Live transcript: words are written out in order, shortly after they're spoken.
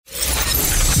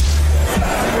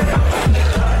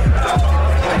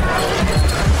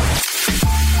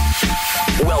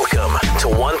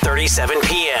1:37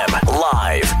 p.m.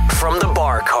 live from the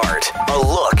Bar Cart. A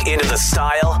look into the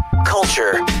style,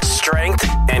 culture, strength,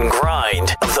 and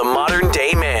grind of the modern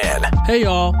day man. Hey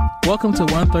y'all, welcome to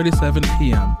 1:37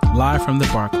 p.m. live from the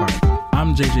Bar Cart.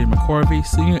 I'm JJ McCorvey,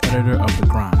 senior editor of The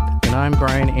Grind. And I'm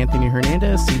Brian Anthony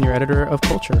Hernandez, senior editor of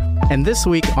Culture. And this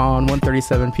week on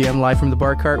 1:37 p.m. live from the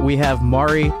Bar Cart, we have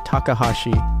Mari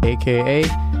Takahashi, aka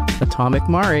Atomic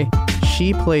Mari.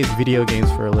 She plays video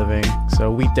games for a living, so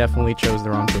we definitely chose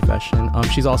the wrong profession.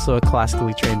 She's also a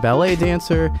classically trained ballet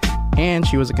dancer, and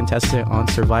she was a contestant on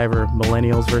Survivor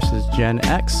Millennials vs. Gen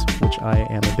X, which I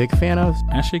am a big fan of.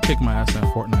 And she kicked my ass in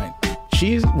Fortnite.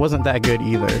 She wasn't that good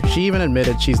either. She even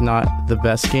admitted she's not the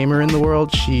best gamer in the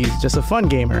world. She's just a fun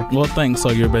gamer. Well, thanks. So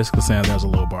you're basically saying there's a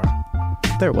low bar.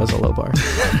 There was a low bar.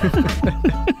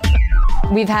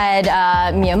 We've had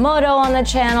Miyamoto on the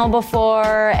channel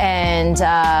before, and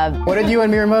what did you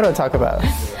and Miyamoto talk about?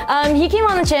 He came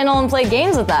on the channel and played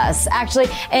games with us, actually,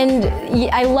 and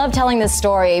I love telling this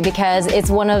story because it's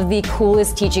one of the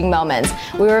coolest teaching moments.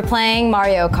 We were playing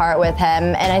Mario Kart with him,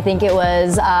 and I think it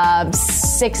was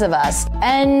 6 of us,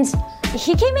 and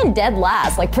he came in dead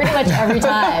last, like pretty much every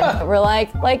time. We're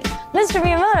like, Mr.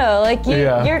 Miyamoto, like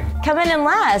you're coming in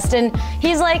last. And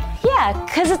he's like, yeah,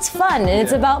 because it's fun and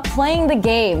it's about playing the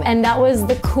game. And that was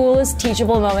the coolest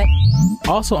teachable moment.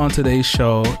 Also on today's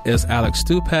show is Alex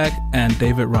Stupak and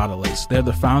David Rodriguez. They're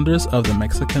the founders of the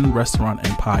Mexican restaurant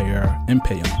empire,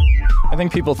 Impeyon. I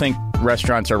think people think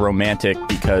restaurants are romantic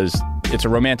because it's a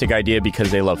romantic idea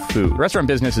because they love food. Restaurant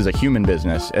business is a human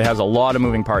business. It has a lot of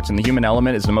moving parts, and the human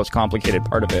element is the most complicated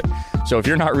part of it. So if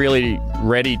you're not really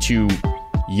ready to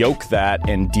yoke that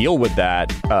and deal with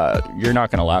that, you're not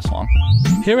going to last long.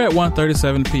 Here at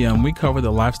 1:37 p.m., we cover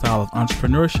the lifestyle of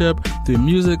entrepreneurship through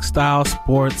music, style,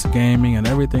 sports, gaming, and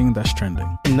everything that's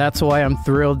trending. And that's why I'm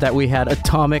thrilled that we had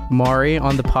Atomic Mari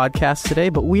on the podcast today,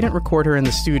 but we didn't record her in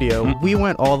the studio. We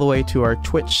went all the way to our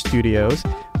Twitch studios,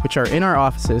 which are in our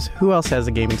offices. Who else has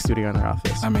a gaming studio in their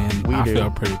office? I mean, I feel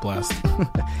pretty blessed.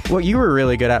 What you were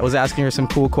really good at was asking her some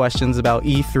cool questions about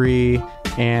E3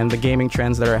 and the gaming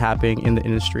trends that are happening in the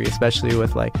industry, especially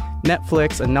with like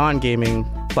Netflix, a non-gaming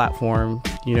platform,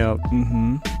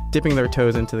 dipping their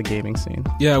toes into the gaming scene.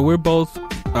 Yeah, we're both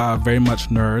very much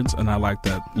nerds, and I like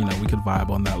that, we could vibe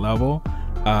on that level.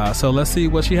 So let's see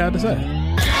what she had to say.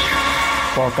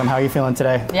 Welcome. How are you feeling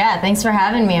today? Yeah, thanks for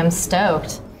having me. I'm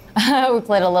stoked. We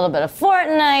played a little bit of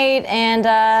Fortnite, and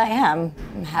I'm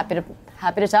happy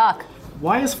to talk.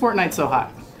 Why is Fortnite so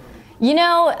hot?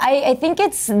 I think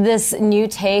it's this new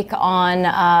take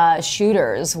on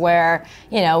shooters where,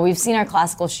 we've seen our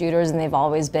classical shooters and they've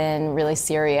always been really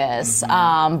serious.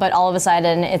 But all of a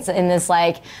sudden it's in this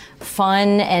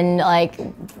fun and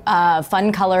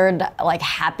fun-colored,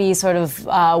 happy sort of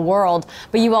world.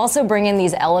 But you also bring in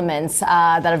these elements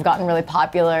that have gotten really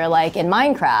popular, like in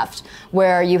Minecraft,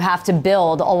 where you have to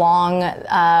build along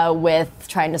with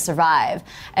trying to survive.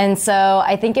 And so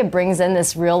I think it brings in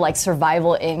this real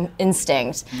survival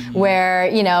instinct where,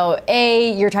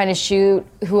 you're trying to shoot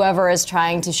whoever is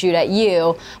trying to shoot at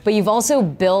you, but you've also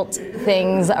built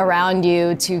things around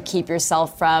you to keep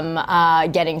yourself from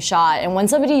getting shot. And when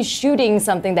somebody's shooting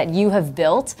something that you have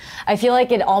built, I feel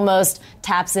like it almost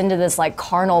taps into this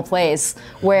carnal place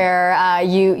where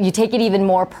you take it even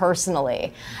more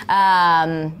personally.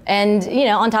 And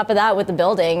on top of that, with the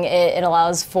building, it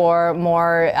allows for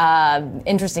more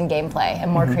interesting gameplay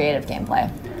and more creative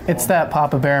gameplay. It's that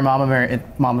Papa Bear, Mama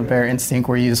Bear instinct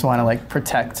where you just want to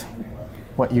protect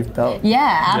what you've built.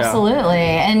 Yeah, absolutely.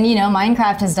 Yeah. And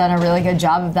Minecraft has done a really good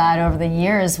job of that over the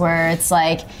years, where it's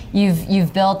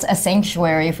you've built a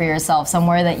sanctuary for yourself,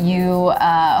 somewhere that you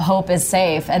hope is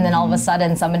safe, and then all of a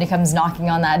sudden somebody comes knocking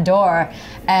on that door,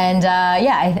 and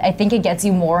I think it gets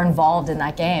you more involved in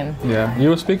that game. Yeah, you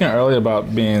were speaking earlier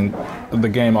about the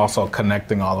game also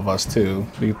connecting all of us too.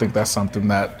 Do you think that's something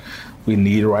that we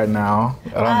need right now?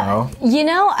 I don't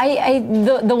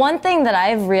know. The one thing that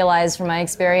I've realized from my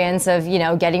experience of,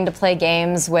 getting to play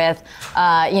games with,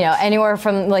 anywhere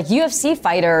from UFC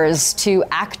fighters to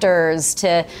actors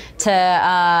to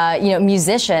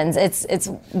musicians, it's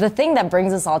the thing that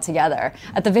brings us all together.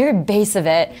 At the very base of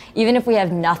it, even if we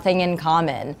have nothing in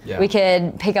common, we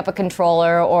could pick up a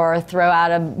controller or throw out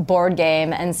a board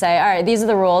game and say, all right, these are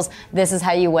the rules, this is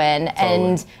how you win,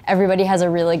 and everybody has a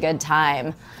really good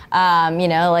time.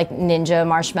 Ninja,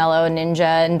 Marshmallow,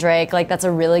 Ninja, and Drake. That's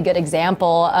a really good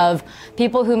example of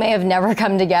people who may have never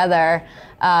come together,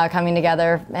 coming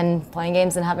together and playing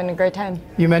games and having a great time.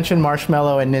 You mentioned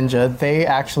Marshmallow and Ninja. They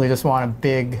actually just won a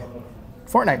big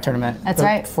Fortnite tournament. That's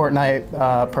right.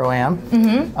 Fortnite Pro-Am.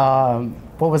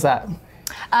 What was that?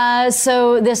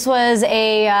 So this was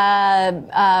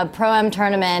a Pro-Am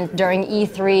tournament during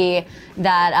E3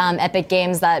 that Epic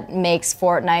Games that makes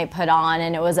Fortnite put on,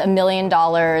 and it was $1 million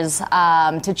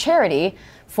to charity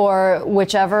for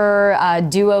whichever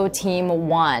duo team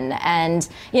won. And,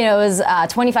 you know, it was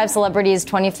 25 celebrities,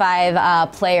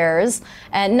 25 players,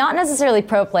 and not necessarily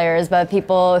pro players, but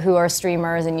people who are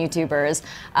streamers and YouTubers,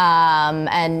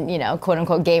 and, you know, quote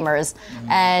unquote gamers.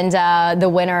 And the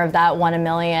winner of that won $1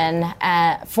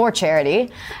 million for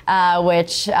charity,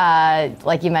 which,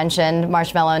 like you mentioned,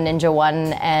 Marshmallow Ninja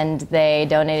won, and they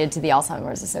donated to the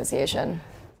Alzheimer's Association.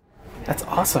 That's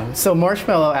awesome. So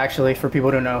Marshmallow, actually, for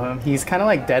people who don't know him, he's kind of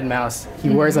like Deadmau5.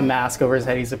 He wears a mask over his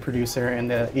head. He's a producer in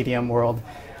the EDM world.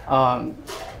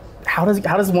 How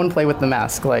does one play with the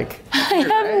mask? Like, I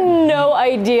have no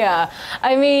idea.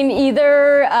 I mean,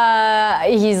 either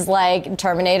he's like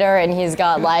Terminator and he's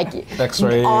got like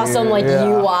X-ray, awesome like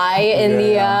UI in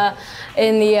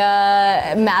the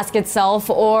mask itself,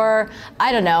 or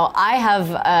I don't know.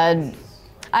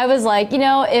 I was like, you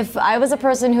know, if I was a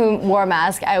person who wore a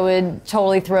mask, I would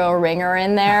totally throw a ringer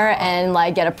in there and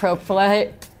like get a pro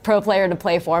player to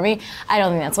play for me. I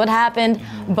don't think that's what happened,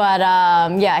 but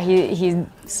yeah, he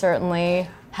certainly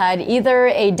had either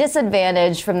a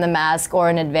disadvantage from the mask or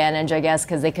an advantage, I guess,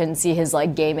 because they couldn't see his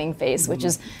like gaming face, which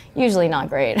is usually not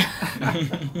great.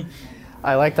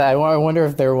 I like that. I wonder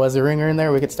if there was a ringer in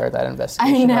there. We could start that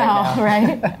investigation. I know,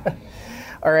 right?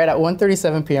 All right, at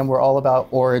 1:37 p.m., we're all about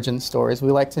origin stories.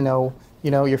 We like to know,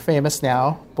 you know, you're famous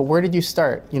now, but where did you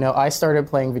start? You know, I started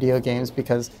playing video games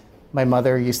because my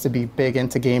mother used to be big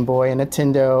into Game Boy and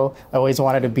Nintendo. I always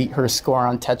wanted to beat her score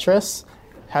on Tetris.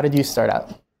 How did you start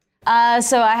out?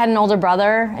 So I had an older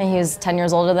brother, and he was 10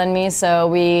 years older than me, so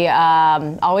we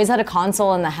always had a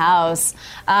console in the house.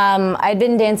 I'd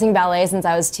been dancing ballet since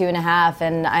I was 2.5,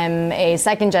 and I'm a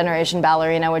second-generation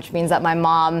ballerina, which means that my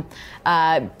mom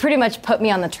pretty much put me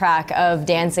on the track of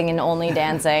dancing and only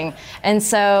dancing. And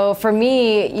so for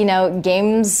me, you know,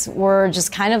 games were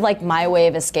just kind of like my way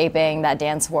of escaping that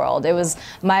dance world. It was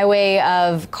my way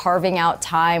of carving out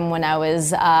time when I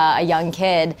was a young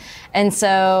kid. And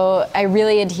so I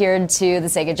really adhered to the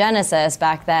Sega Genesis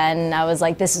back then. I was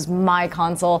like, this is my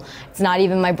console. It's not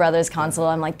even my brother's console.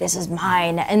 I'm like, this is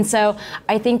mine. And so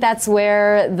I think that's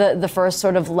where the first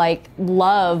sort of like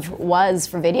love was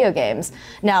for video games.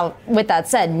 Now, with that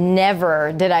said,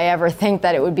 never did I ever think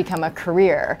that it would become a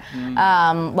career.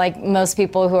 Like most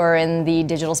people who are in the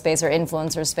digital space or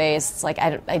influencer space, it's like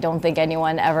I don't think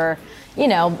anyone ever, you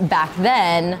know, back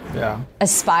then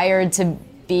aspired to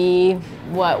be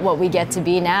what we get to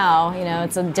be now. You know,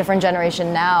 it's a different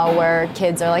generation now where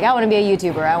kids are like, I want to be a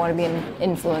YouTuber, I want to be an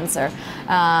influencer.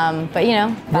 But you know,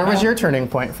 where was your turning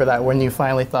point for that when you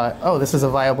finally thought, oh, this is a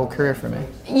viable career for me?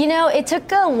 You know, it took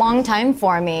a long time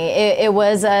for me. It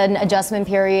was an adjustment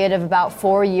period of about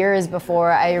 4 years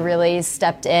before I really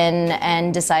stepped in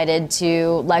and decided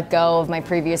to let go of my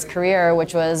previous career,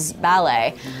 which was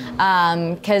ballet.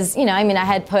 Because, you know, I mean, I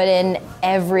had put in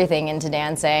everything into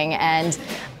dancing, and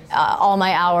all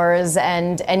my hours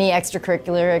and any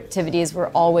extracurricular activities were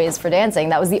always for dancing.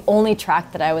 That was the only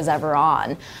track that I was ever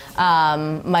on.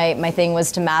 My thing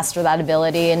was to master that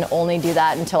ability and only do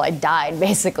that until I died,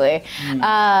 basically.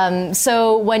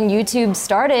 So when YouTube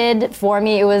started, for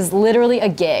me, it was literally a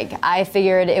gig. I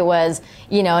figured it was,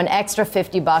 you know, an extra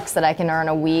 $50 that I can earn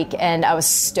a week, and I was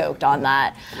stoked on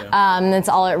that. That's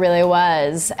all it really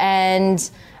was.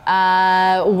 And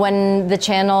when the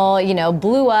channel, you know,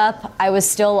 blew up, I was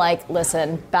still like,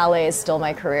 listen, ballet is still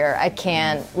my career. I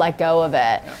can't let go of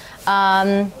it.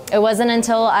 It wasn't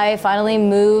until I finally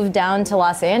moved down to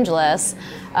Los Angeles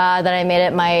that I made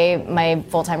it my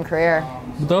full-time career.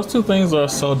 Those two things are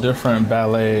so different,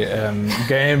 ballet and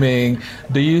gaming.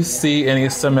 Do you see any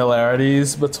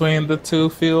similarities between the two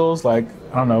fields? Like,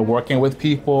 I don't know, working with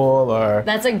people or?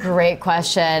 That's a great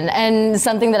question, and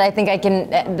something that I think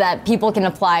that people can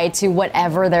apply to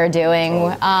whatever they're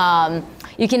doing.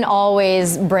 You can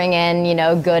always bring in, you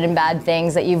know, good and bad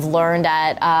things that you've learned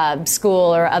at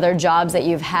school or other jobs that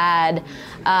you've had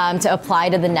to apply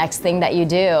to the next thing that you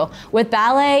do. With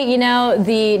ballet, you know,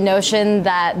 the notion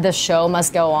that the show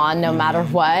must go on no matter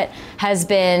what has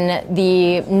been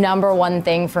the number one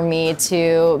thing for me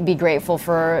to be grateful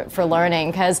for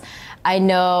learning, because I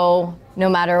know no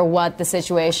matter what the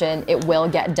situation, it will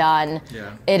get done.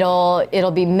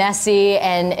 It'll be messy,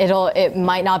 and it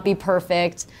might not be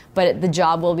perfect, but the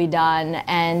job will be done.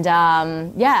 And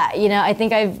yeah, you know, I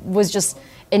think I was just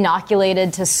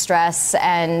inoculated to stress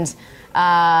and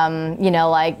you know,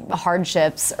 like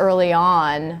hardships early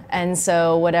on. And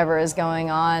so whatever is going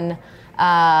on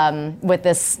with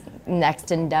this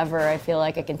next endeavor, I feel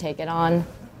like I can take it on.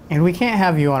 And we can't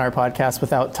have you on our podcast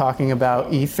without talking about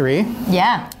E3.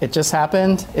 Yeah. It just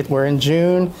happened. We're in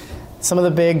June. Some of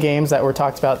the big games that were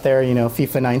talked about there,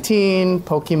 FIFA 19,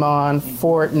 Pokemon,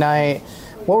 Fortnite.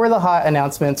 What were the hot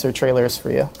announcements or trailers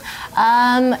for you?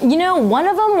 One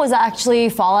of them was actually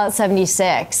Fallout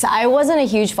 76. I wasn't a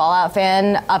huge Fallout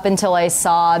fan up until I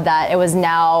saw that it was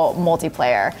now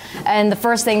multiplayer. And the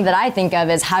first thing that I think of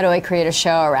is, how do I create a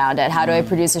show around it? How do I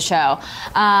produce a show?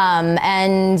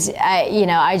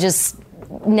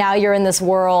 Now you're in this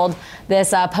world,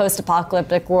 this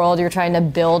post-apocalyptic world. You're trying to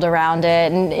build around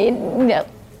it, and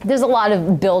there's a lot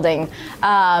of building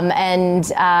and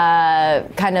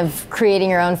kind of creating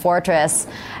your own fortress.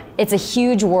 It's a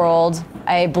huge world.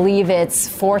 I believe it's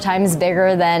 4 times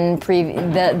bigger than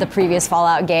the previous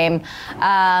Fallout game.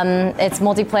 It's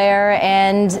multiplayer,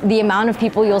 and the amount of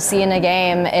people you'll see in a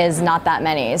game is not that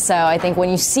many. So I think when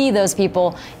you see those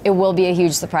people, it will be a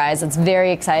huge surprise. It's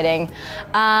very exciting.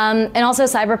 And also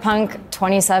Cyberpunk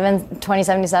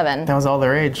 2077. That was all the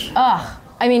rage. Ugh.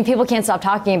 I mean, people can't stop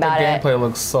talking about The it. gameplay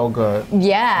looks so good.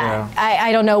 Yeah.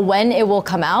 I don't know when it will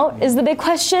come out is the big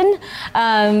question,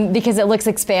 because it looks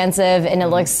expansive and it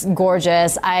looks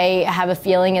gorgeous. I have a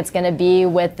feeling it's going to be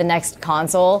with the next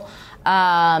console.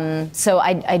 So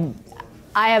I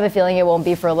have a feeling it won't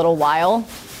be for a little while.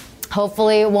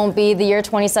 Hopefully it won't be the year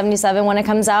 2077 when it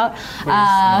comes out,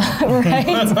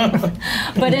 right?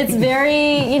 But it's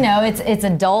very, it's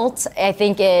adult. I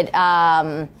think it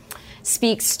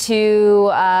speaks to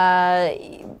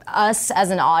us as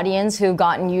an audience who've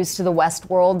gotten used to the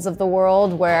Westworlds of the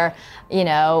world, where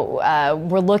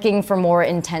we're looking for more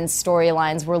intense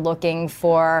storylines. We're looking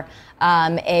for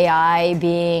AI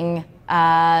being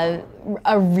a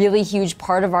really huge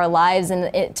part of our lives,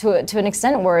 and to an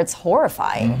extent where it's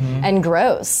horrifying and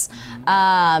gross.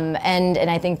 And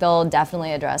I think they'll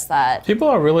definitely address that. People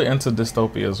are really into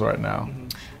dystopias right now.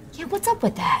 Yeah, what's up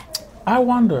with that? I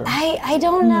wonder. I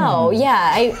don't know.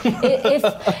 Yeah, if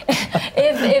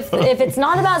it's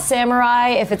not about samurai,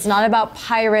 if it's not about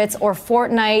pirates or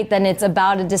Fortnite, then it's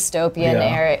about a dystopian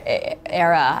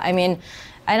era. I mean,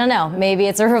 I don't know. Maybe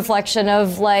it's a reflection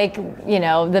of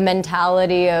the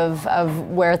mentality of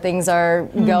where things are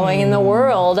going in the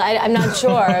world. I'm not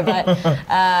sure, but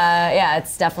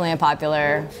it's definitely a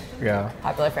popular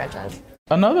franchise.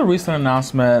 Another recent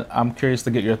announcement I'm curious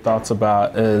to get your thoughts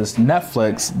about is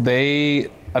Netflix. They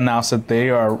announced that they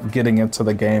are getting into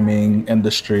the gaming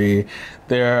industry.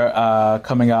 They're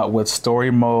coming out with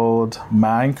story mode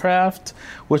Minecraft,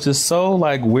 which is so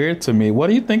weird to me. What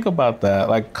do you think about that?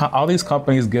 All these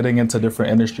companies getting into different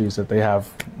industries that they have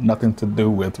nothing to do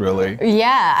with, really.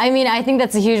 Yeah, I mean, I think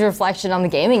that's a huge reflection on the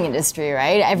gaming industry,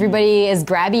 right? Everybody is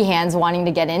grabby hands wanting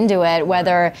to get into it,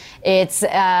 whether it's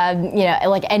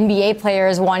NBA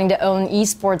players wanting to own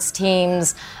esports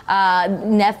teams,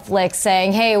 Netflix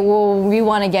saying, hey, well, we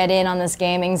want to get in on this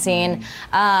gaming scene.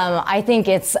 I think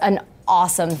it's an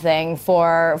awesome thing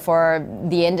for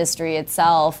the industry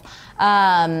itself.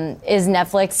 Is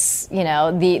Netflix,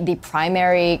 the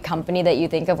primary company that you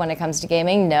think of when it comes to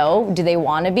gaming? No. Do they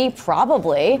want to be?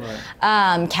 Probably.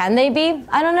 Right. Can they be?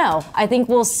 I don't know. I think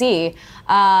we'll see.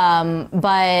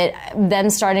 But them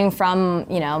starting from,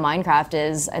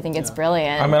 Minecraft I think it's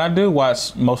brilliant. I mean, I do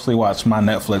mostly watch my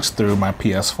Netflix through my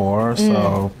PS4,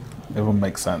 so it will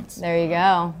make sense. There you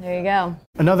go.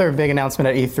 Another big announcement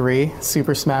at E3,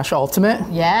 Super Smash Ultimate.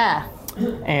 Yeah.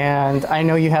 And I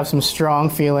know you have some strong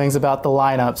feelings about the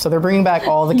lineup. So they're bringing back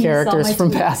all the characters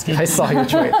from past. I saw your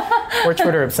tweet. We're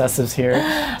Twitter obsessives here.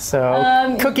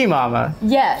 So Cookie Mama.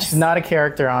 Yes. She's not a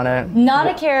character on it. Not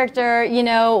a character.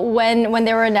 When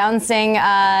they were announcing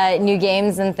new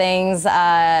games and things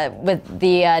with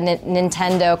the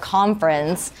Nintendo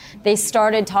conference, they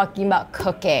started talking about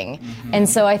cooking. And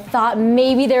so I thought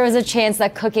maybe there was a chance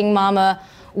that Cooking Mama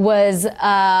was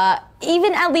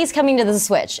even at least coming to the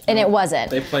Switch, and it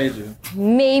wasn't. They played you.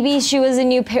 Maybe she was a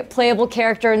new playable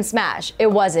character in Smash. It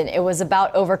wasn't. It was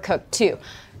about Overcooked 2.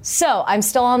 So I'm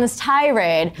still on this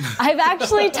tirade. I've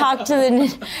actually talked to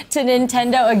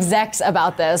Nintendo execs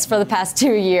about this for the past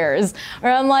 2 years,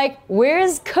 where I'm like,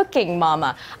 where's Cooking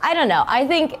Mama? I don't know. I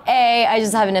think, I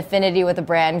just have an affinity with the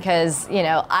brand because,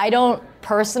 I don't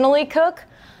personally cook.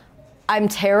 I'm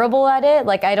terrible at it.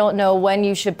 I don't know when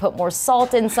you should put more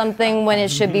salt in something, when it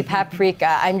should be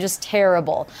paprika. I'm just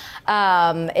terrible.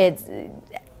 But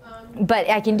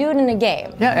I can do it in a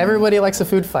game. Yeah, everybody likes a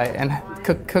food fight, and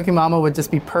Cookie Mama would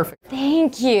just be perfect. Thank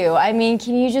Thank you. I mean,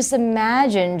 can you just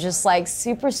imagine just like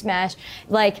Super Smash,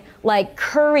 like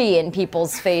curry in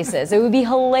people's faces? It would be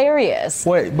hilarious.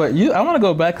 Wait, but I want to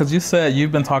go back because you said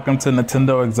you've been talking to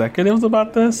Nintendo executives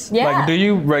about this. Yeah. Like, do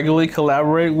you regularly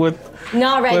collaborate with?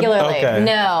 Not regularly, okay.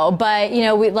 no. But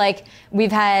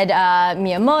we've had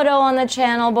Miyamoto on the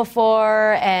channel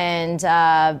before, and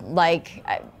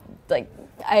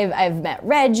I've met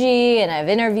Reggie and I've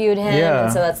interviewed him,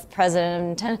 and so that's the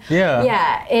president of Nintendo.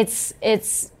 Yeah,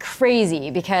 it's crazy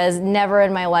because never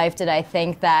in my life did I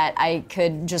think that I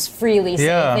could just freely say things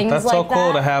like that. Yeah, that's so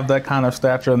cool to have that kind of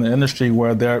stature in the industry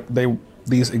where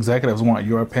these executives want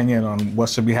your opinion on what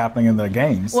should be happening in their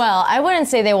games. Well, I wouldn't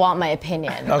say they want my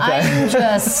opinion. Okay. I'm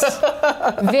just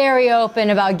very open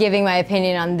about giving my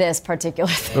opinion on this particular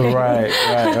thing. Right.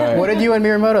 What did you and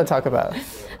Miyamoto talk about?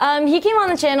 He came on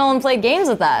the channel and played games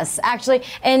with us, actually.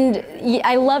 And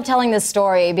I love telling this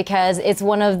story because it's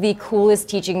one of the coolest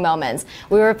teaching moments.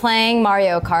 We were playing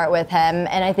Mario Kart with him,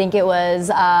 and I think it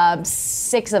was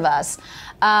 6 of us.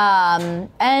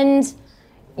 And,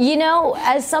 you know,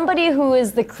 as somebody who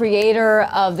is the creator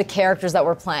of the characters that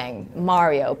we're playing,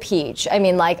 Mario, Peach, I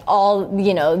mean, like all,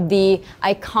 you know, the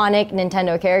iconic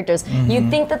Nintendo characters,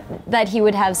 you'd think that he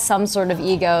would have some sort of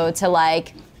ego to,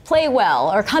 like, play well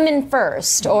or come in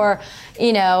first or,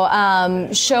 you know,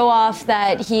 show off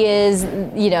that he is,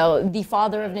 you know, the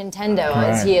father of Nintendo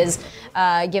as he is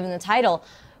given the title.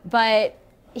 But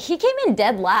he came in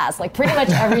dead last, like pretty much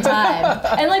every time.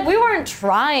 And like we weren't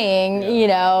trying, you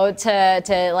know,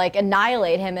 to like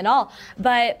annihilate him at all.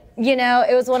 But, you know,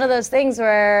 it was one of those things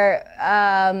where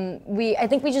I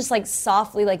think we just like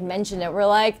softly like mentioned it. We're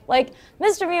like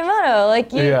Mr. Miyamoto,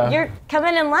 like you're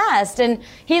coming in last. And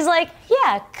he's like,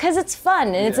 yeah, because it's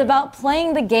fun and it's about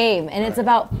playing the game and it's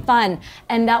about fun.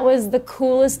 And that was the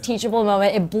coolest teachable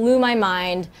moment. It blew my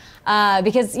mind.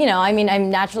 Because, you know, I mean, I'm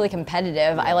naturally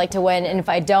competitive. I like to win, and if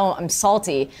I don't, I'm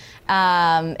salty.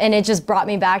 And it just brought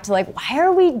me back to, like, why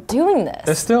are we doing this?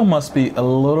 It still must be a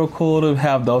little cool to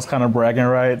have those kind of bragging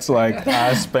rights, like,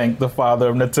 I spanked the father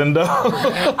of Nintendo.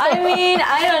 I mean,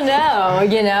 I don't know,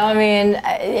 you know? I mean,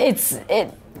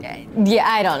 yeah,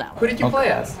 I don't know. Who did you play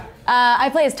as? I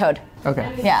play as Toad.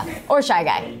 Okay. Yeah, or Shy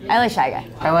Guy. I like Shy Guy.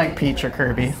 I like Peach or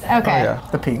Kirby. Okay.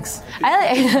 The pinks.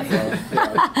 I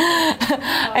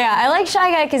like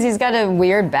Shy Guy because he's got a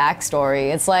weird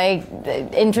backstory. It's like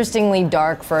interestingly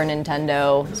dark for a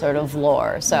Nintendo sort of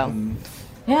lore. So,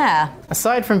 yeah.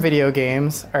 Aside from video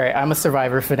games, all right, I'm a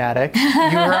Survivor fanatic.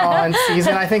 You were on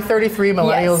season, I think, 33,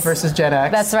 Millennials versus Gen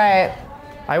X. That's right.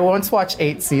 I once watched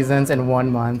 8 seasons in 1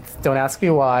 month. Don't ask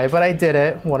me why, but I did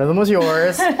it. One of them was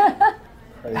yours.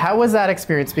 How was that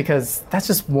experience? Because that's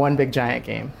just one big giant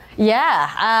game.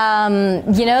 Yeah,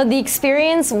 you know, the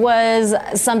experience was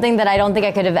something that I don't think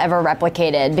I could have ever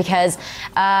replicated because,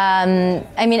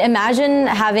 I mean, imagine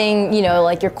having, you know,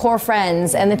 like your core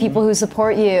friends and the people who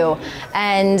support you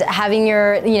and having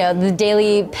your, you know, the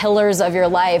daily pillars of your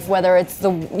life, whether it's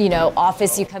the, you know,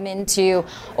 office you come into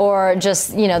or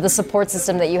just, you know, the support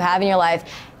system that you have in your life.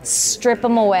 Strip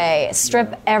them away.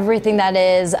 Strip everything that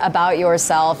is about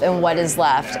yourself and what is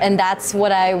left. And that's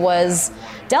what I was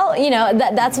dealt, you know,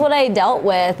 that's what I dealt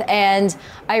with. And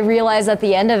I realized at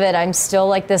the end of it, I'm still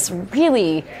like this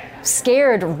really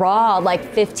scared, raw,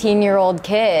 like 15-year-old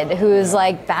kid who's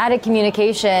like bad at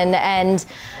communication and,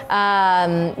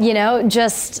 you know,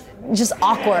 just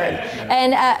awkward.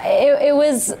 And it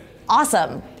was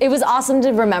awesome. It was awesome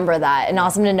to remember that and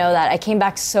awesome to know that. I came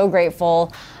back so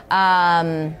grateful.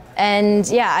 And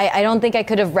yeah, I don't think I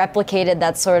could have replicated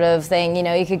that sort of thing. You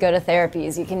know, you could go to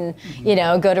therapies, you can, you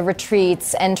know, go to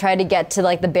retreats and try to get to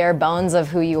like the bare bones of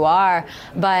who you are.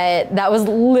 But that was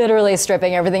literally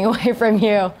stripping everything away from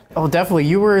you. Oh, definitely.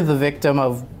 You were the victim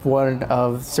of one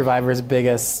of Survivor's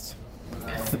biggest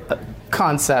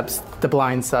concepts, the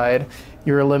blind side.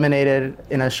 You were eliminated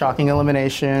in a shocking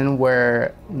elimination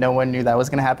where no one knew that was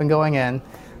going to happen going in.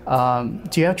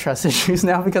 Do you have trust issues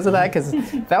now because of that? Because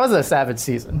that was a savage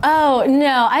season. Oh,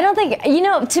 no, I don't think, you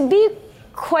know, to be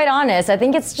quite honest, I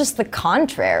think it's just the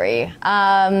contrary.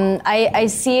 I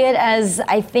see it as,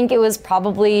 I think it was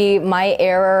probably my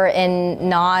error in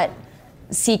not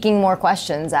seeking more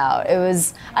questions out.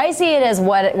 I see it as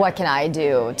what can I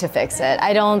do to fix it?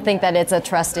 I don't think that it's a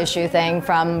trust issue thing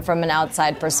from an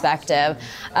outside perspective,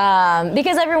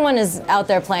 because everyone is out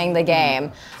there playing the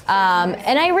game.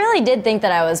 And I really did think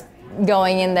that I was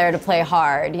going in there to play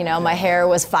hard. You know, my hair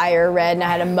was fire red and I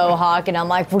had a mohawk and I'm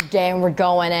like, we're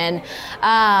going in.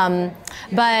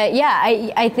 But yeah,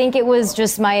 I think it was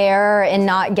just my error in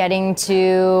not getting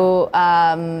to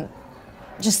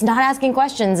just not asking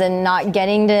questions and not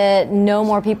getting to know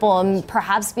more people and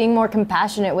perhaps being more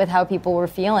compassionate with how people were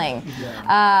feeling.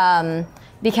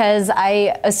 Because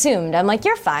I assumed, I'm like,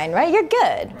 you're fine, right? You're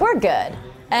good. We're good.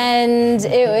 And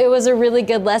it was a really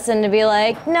good lesson to be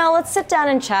like, no, let's sit down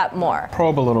and chat more.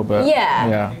 Probe a little bit.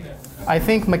 Yeah. I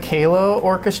think Michaela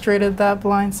orchestrated that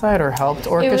blindside or helped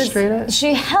orchestrate it.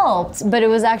 She helped, but it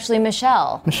was actually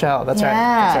Michelle. Michelle, that's right.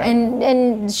 Yeah, That's right.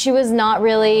 and she was not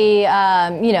really,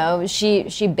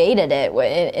 she baited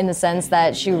it in the sense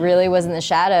that she really was in the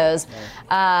shadows,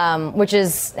 which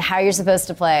is how you're supposed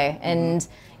to play. And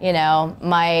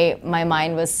my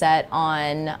mind was set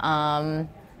on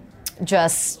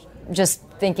just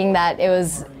thinking that it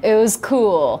was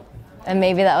cool. And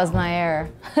maybe that was my error.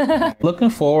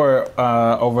 Looking forward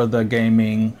over the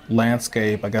gaming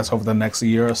landscape, I guess over the next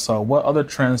year or so, what other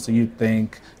trends do you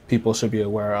think people should be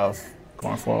aware of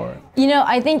going forward?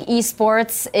 I think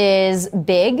esports is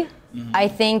big. I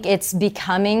think it's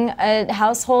becoming a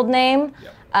household name.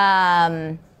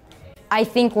 Yep. I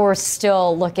think we're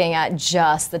still looking at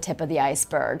just the tip of the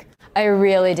iceberg. I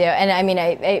really do. And I mean,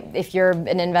 if you're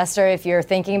an investor, if you're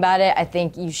thinking about it, I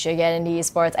think you should get into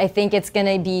esports. I think it's going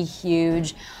to be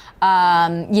huge.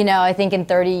 I think in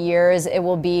 30 years, it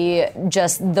will be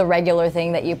just the regular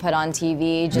thing that you put on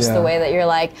TV, just the way that you're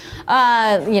like,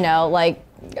 like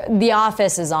The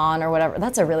Office is on or whatever.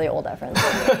 That's a really old reference.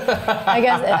 I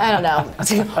guess, I don't know.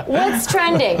 What's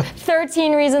trending?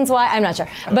 13 Reasons Why? I'm not sure.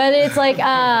 But it's like,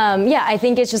 I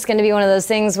think it's just going to be one of those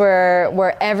things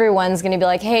where everyone's going to be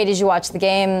like, hey, did you watch the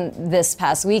game this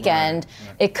past weekend?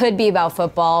 Right. It could be about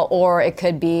football or it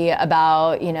could be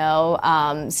about,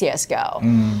 CSGO.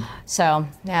 So,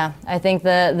 yeah, I think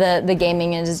the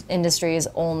gaming industry is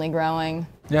only growing.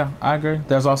 Yeah, I agree.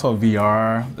 There's also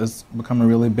VR that's becoming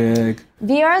really big.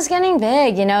 VR is getting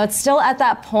big. It's still at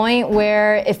that point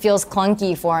where it feels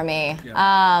clunky for me.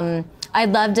 Yeah.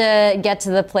 I'd love to get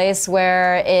to the place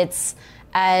where it's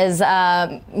as,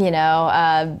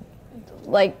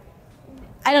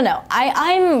 I don't know.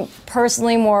 I'm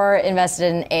personally more invested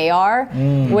in AR,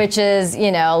 which is,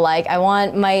 I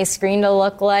want my screen to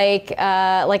look like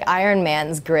Iron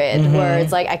Man's grid, where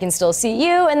it's like I can still see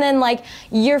you, and then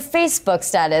your Facebook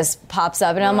status pops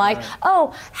up, and I'm like,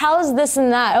 oh, how's this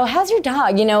and that? Oh, how's your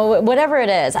dog? Whatever it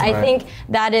is. Right. I think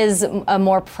that is a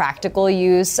more practical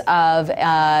use of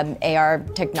AR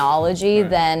technology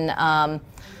than.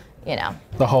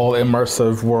 The whole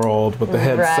immersive world with the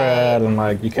headset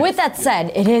and you can. With that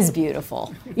said, it is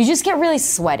beautiful. You just get really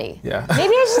sweaty. Yeah.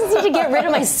 Maybe I just need to get rid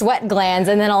of my sweat glands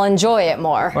and then I'll enjoy it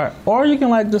more. Right. Or you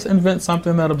can just invent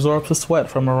something that absorbs the sweat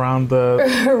from around the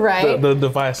the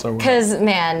device or whatever.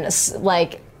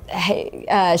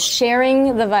 Because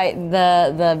sharing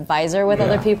the visor with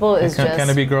other people is can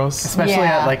it be gross? Especially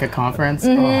at a conference.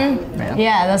 Oh, man.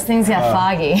 Yeah, those things get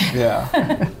foggy.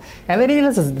 Yeah. And they need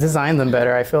to design them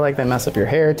better. I feel like they mess up your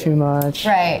hair too much.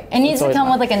 Right. It needs to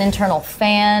come with an internal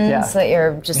fan so that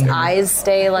your eyes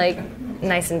stay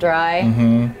nice and dry.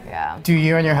 Yeah. Do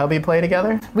you and your hubby play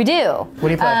together? We do. What do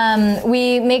you play?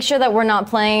 We make sure that we're not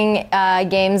playing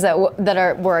games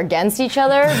that we're against each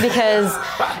other because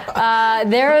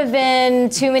there have been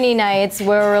too many nights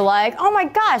where we're like, oh my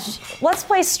gosh, let's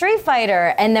play Street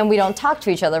Fighter, and then we don't talk to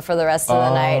each other for the rest of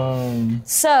the night.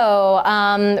 So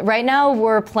right now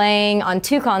we're playing on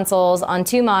 2 consoles, on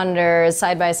 2 monitors,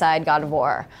 side by side, God of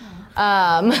War.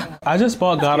 I just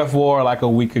bought God of War a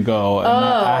week ago, and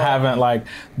I haven't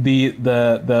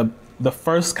the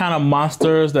first kind of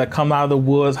monsters that come out of the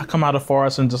woods, come out of the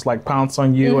forest, and just pounce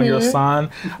on you and your son.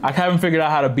 I haven't figured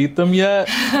out how to beat them yet.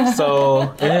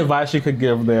 So, any advice you could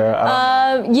give there?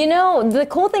 The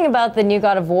cool thing about the new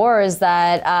God of War is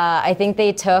that I think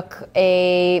they took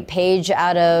a page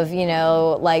out of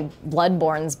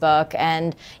Bloodborne's book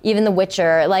and even The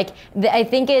Witcher. I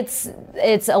think it's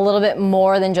a little bit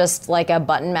more than just a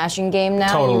button mashing game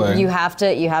now. Totally. You have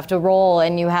to roll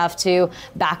and you have to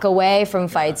back away from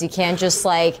fights. You can't just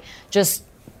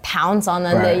pounce on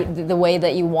them the way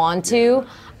that you want to.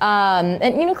 And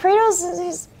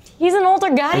Kratos, he's an older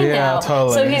guy now. Yeah,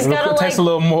 totally. So he's got to it takes a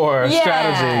little more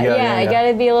strategy. Yeah, got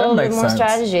to be a little bit more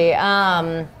strategy.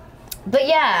 But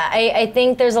yeah, I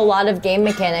think there's a lot of game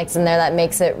mechanics in there that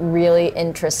makes it really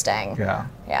interesting. Yeah.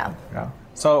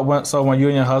 So when you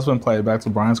and your husband play, back to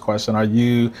Brian's question,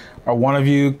 are one of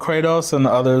you Kratos and the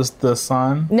other's the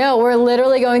son? No, we're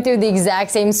literally going through the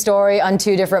exact same story on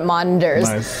 2 different monitors.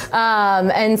 Nice.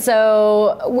 And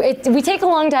so we take a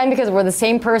long time because we're the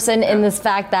same person in this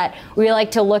fact that we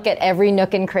like to look at every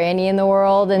nook and cranny in the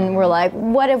world, and we're like,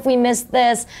 what if we missed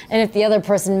this? And if the other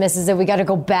person misses it, we got to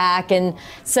go back. And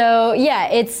so yeah,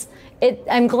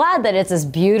 I'm glad that it's this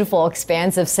beautiful,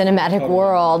 expansive, cinematic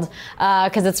world,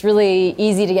 because it's really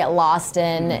easy to get lost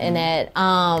in it.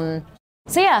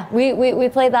 So yeah, we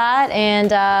play that,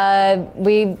 and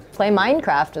we play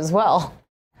Minecraft as well.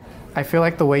 I feel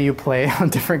like the way you play on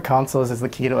different consoles is the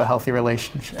key to a healthy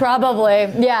relationship.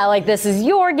 Probably, yeah. Like, this is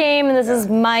your game and this is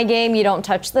my game. You don't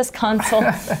touch this console.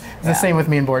 It's the same with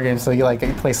me in board games. So you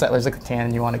play Settlers of Catan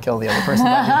and you want to kill the other person.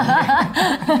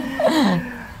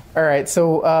 All right.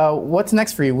 So what's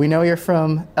next for you? We know you're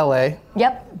from LA.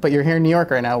 Yep. But you're here in New York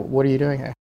right now. What are you doing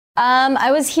here?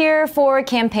 I was here for a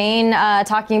campaign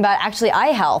talking about actually eye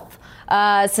health.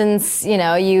 Since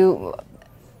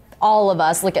all of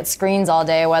us look at screens all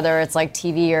day, whether it's like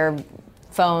TV or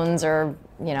phones or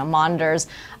monitors.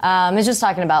 It's just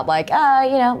talking about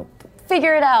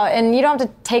figure it out, and you don't have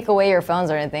to take away your phones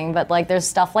or anything, but like there's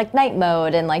stuff like night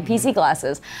mode and like PC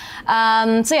glasses.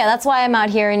 So yeah, that's why I'm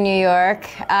out here in New York.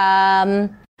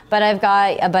 But I've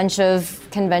got a bunch of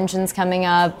conventions coming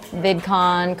up: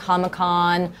 VidCon,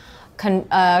 Comic-Con,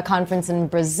 conference in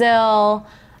Brazil,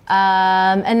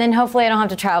 and then hopefully I don't have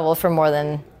to travel for more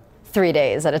than 3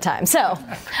 days at a time. So, all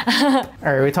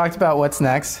right, we talked about what's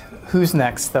next. Who's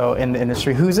next, though, in the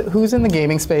industry? Who's in the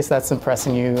gaming space that's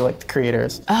impressing you, like the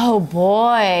creators? Oh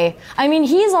boy, I mean,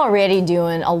 he's already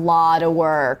doing a lot of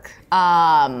work.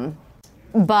 But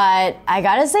I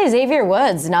gotta say, Xavier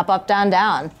Woods, Up, Down,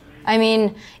 Down. I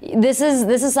mean, this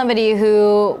is somebody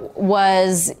who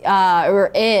was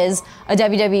or is a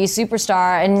WWE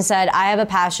superstar, and he said, I have a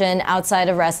passion outside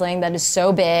of wrestling that is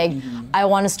so big, I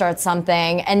want to start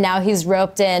something. And now he's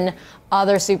roped in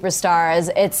other superstars.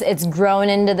 It's grown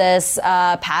into this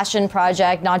passion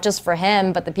project, not just for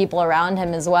him, but the people around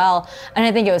him as well. And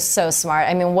I think it was so smart.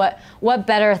 I mean, what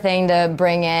better thing to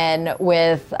bring in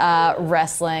with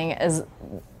wrestling as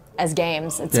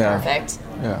games? It's perfect.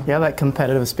 Yeah, that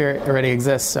competitive spirit already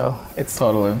exists, so it's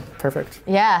totally perfect.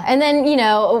 Yeah, and then,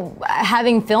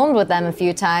 having filmed with them a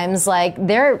few times, like,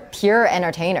 they're pure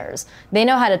entertainers. They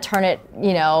know how to turn it,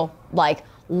 like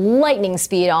lightning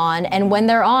speed on, and when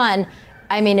they're on,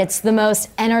 I mean, it's the most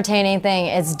entertaining thing.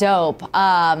 It's dope.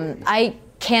 I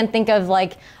can't think of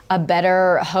like a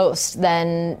better host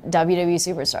than WWE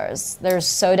superstars. They're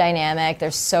so dynamic, they're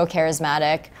so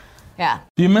charismatic. Yeah.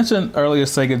 You mentioned earlier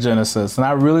Sega Genesis, and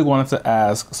I really wanted to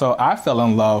ask. So I fell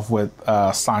in love with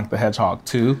Sonic the Hedgehog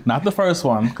 2. Not the first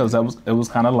one, because it was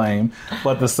kind of lame,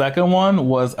 but the second one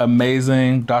was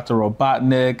amazing. Dr.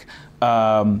 Robotnik,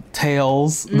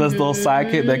 Tails, this little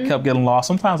sidekick that kept getting lost.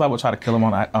 Sometimes I would try to kill him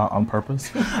on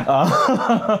purpose.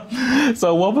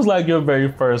 So what was like your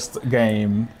very first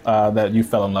game that you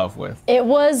fell in love with? It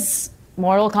was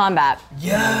Mortal Kombat.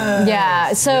 Yes.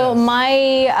 Yeah. So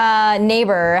my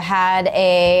neighbor had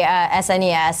a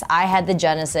SNES. I had the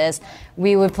Genesis.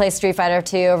 We would play Street Fighter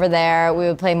 2 over there. We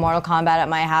would play Mortal Kombat at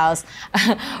my house.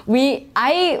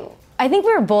 I think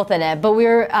we were both in it, but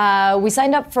we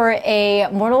signed up for a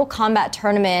Mortal Kombat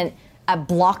tournament at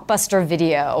Blockbuster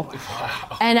Video,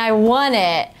 and I won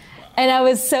it. And I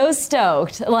was so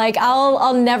stoked. Like,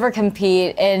 I'll never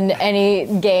compete in any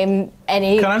game,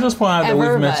 Can I just point out that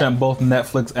we've mentioned both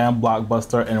Netflix and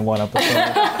Blockbuster in one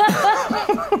episode?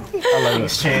 I love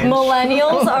exchange.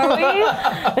 Millennials, are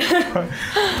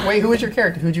we? Wait, who was your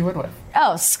character? Who'd you win with?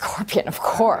 Oh, Scorpion, of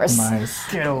course.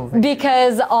 Nice. Get over it.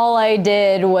 Because all I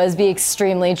did was be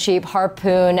extremely cheap,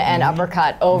 harpoon and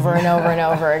uppercut over and over and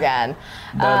over again.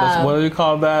 That is, what do you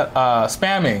call that?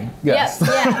 Spamming. Yes.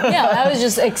 Yeah. I was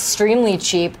just extremely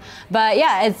cheap. But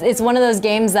yeah, it's one of those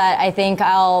games that I think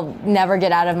I'll never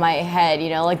get out of my head.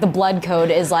 Like the blood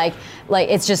code is like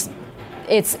it's just.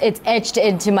 It's etched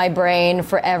into my brain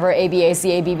forever.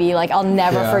 ABACABB. Like, I'll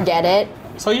never forget it.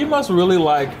 So you must really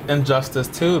like Injustice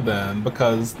 2 then,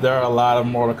 because there are a lot of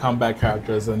Mortal Kombat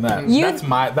characters in that. That's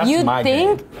my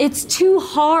game. Think it's too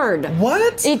hard.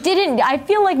 What? It didn't. I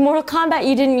feel like Mortal Kombat,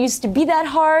 you didn't used to be that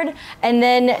hard, and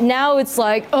then now it's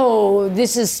like, oh,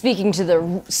 this is speaking to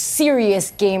the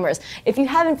serious gamers. If you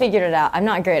haven't figured it out, I'm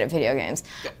not great at video games.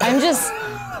 I'm just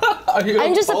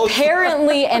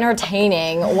apparently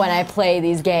entertaining when I play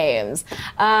these games.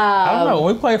 I don't know.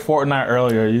 When we played Fortnite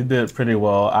earlier, you did pretty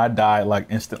well. I died like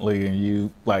instantly, and you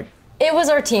like. It was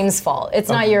our team's fault. It's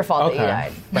not your fault that you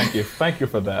died. Thank you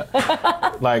for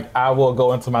that. Like, I will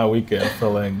go into my weekend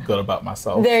feeling good about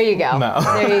myself. There you go. No.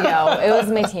 There you go. It was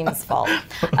my team's fault.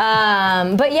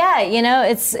 But yeah,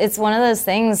 it's one of those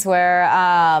things where.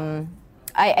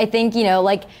 I think,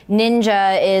 like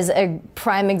Ninja is a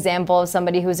prime example of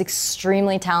somebody who's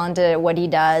extremely talented at what he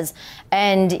does,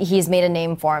 and he's made a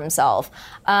name for himself.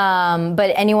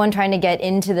 But anyone trying to get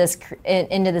into this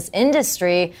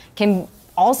industry can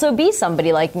also be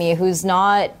somebody like me who's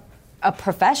not a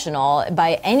professional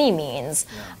by any means,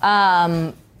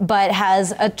 but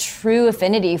has a true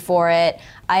affinity for it.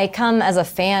 I come as a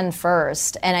fan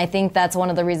first, and I think that's one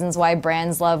of the reasons why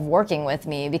brands love working with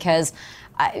me, because,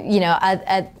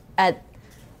 at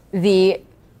the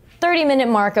 30-minute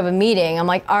mark of a meeting, I'm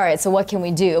like, all right, so what can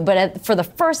we do? But for the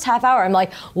first half hour, I'm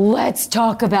like, let's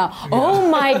talk about, oh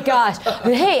my gosh,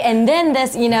 hey, and then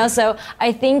this, so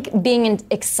I think being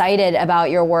excited about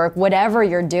your work, whatever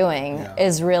you're doing,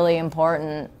 is really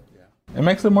important. It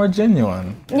makes it more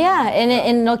genuine. Yeah, and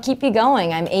it'll keep you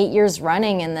going. I'm 8 years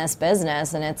running in this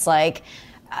business, and it's like,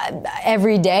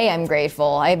 every day I'm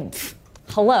grateful.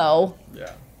 Hello.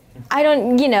 Yeah. I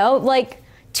don't,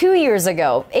 2 years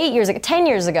ago, 8 years ago, 10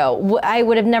 years ago, I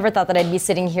would have never thought that I'd be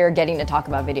sitting here getting to talk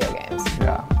about video games.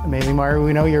 Yeah. Amazing, Mari.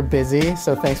 We know you're busy,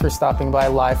 so thanks for stopping by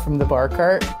live from the bar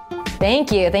cart.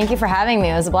 Thank you. Thank you for having me.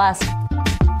 It was a blast.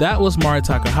 That was Mari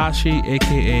Takahashi,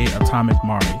 aka Atomic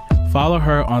Mari. Follow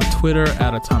her on Twitter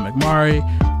at Atomic Mari.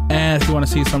 And if you want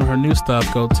to see some of her new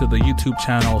stuff, go to the YouTube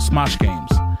channel Smosh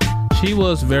Games. She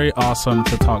was very awesome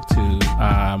to talk to.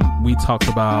 We talked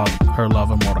about her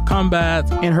love of Mortal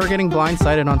Kombat. And her getting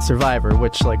blindsided on Survivor,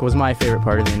 which was my favorite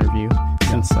part of the interview.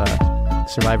 Since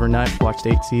Survivor Nut watched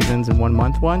 8 seasons in 1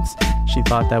 month once, she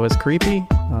thought that was creepy.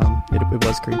 It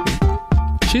was creepy.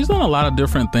 She's done a lot of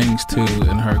different things, too,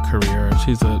 in her career.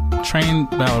 She's a trained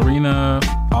ballerina,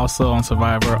 also on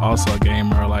Survivor, also a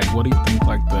gamer. What do you think,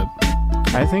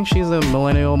 I think she's a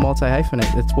millennial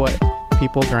multi-hyphenate. It's what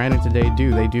people grinding today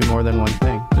do. They do more than one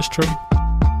thing. It's true.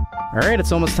 All right,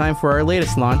 it's almost time for our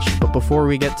latest launch. But before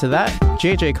we get to that,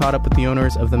 JJ caught up with the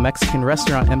owners of the Mexican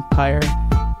restaurant empire,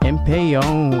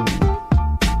 Empellón.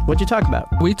 What'd you talk about?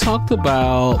 We talked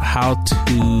about how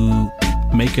to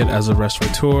make it as a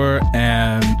restaurateur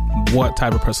and what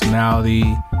type of personality,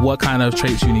 what kind of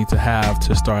traits you need to have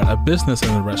to start a business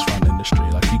in the restaurant industry.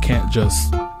 You can't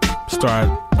just start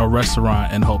a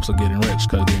restaurant in hopes of getting rich,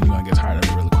 because then you're going to get tired of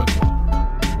it really quickly.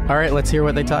 All right, let's hear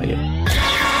what they taught you.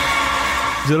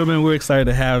 Gentlemen, we're excited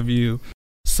to have you.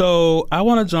 So I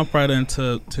want to jump right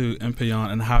into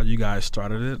Empellón and how you guys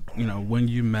started it. When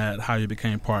you met, how you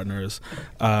became partners.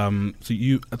 I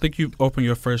think you opened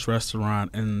your first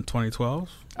restaurant in 2012?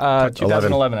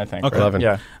 2011, I think. Okay. Right? 11.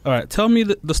 Yeah. All right. Tell me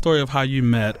the story of how you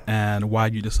met and why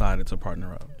you decided to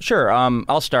partner up. Sure.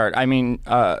 I'll start.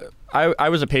 I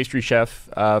was a pastry chef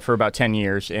for about 10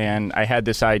 years, and I had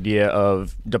this idea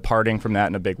of departing from that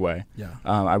in a big way. Yeah.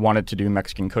 I wanted to do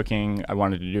Mexican cooking. I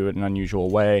wanted to do it in an unusual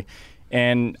way.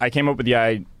 And I came up with the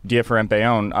idea for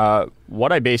Empellón.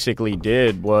 What I basically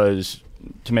did was,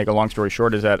 to make a long story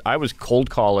short, is that I was cold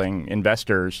calling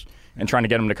investors and trying to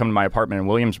get them to come to my apartment in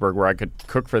Williamsburg where I could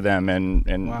cook for them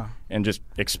and just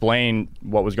explain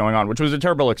what was going on, which was a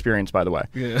terrible experience, by the way.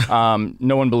 Yeah.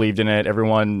 No one believed in it.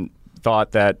 Everyone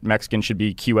thought that Mexican should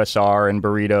be QSR and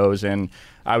burritos, and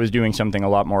I was doing something a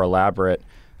lot more elaborate.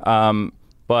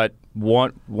 But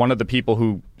one of the people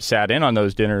who sat in on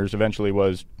those dinners eventually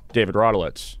was David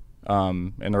Rodolitz,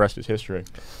 and the rest is history.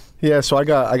 Yeah, so I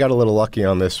got a little lucky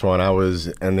on this one. I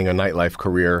was ending a nightlife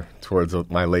career towards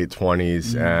my late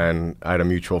 20s, and I had a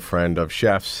mutual friend of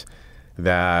Chef's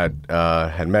that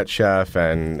had met Chef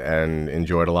and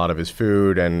enjoyed a lot of his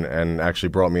food and actually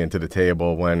brought me into the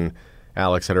table when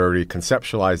Alex had already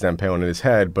conceptualized Empellón in his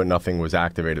head, but nothing was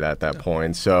activated at that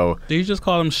point. So do you just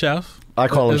call him Chef? I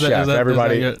call him Chef.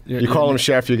 Everybody, you call him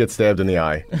Chef, you get stabbed in the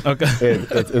eye. Okay.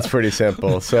 It's pretty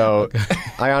simple. So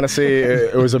I honestly,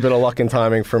 it was a bit of luck and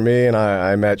timing for me, and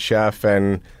I met Chef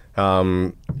and,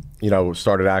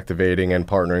 started activating and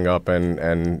partnering up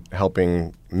and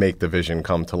helping make the vision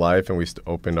come to life. And we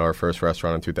opened our first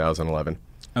restaurant in 2011.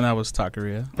 And that was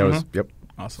Taqueria? That was, yep.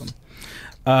 Awesome.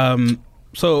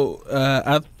 So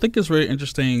I think it's very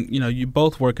interesting. You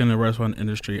both work in the restaurant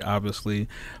industry, obviously,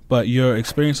 but your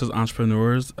experience as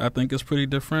entrepreneurs, I think, is pretty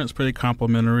different. It's pretty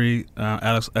complementary.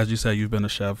 Alex, as you said, you've been a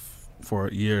chef for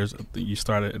years. You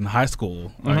started in high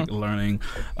school, learning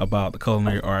about the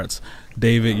culinary arts.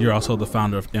 David, you're also the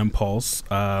founder of Impulse,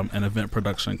 an event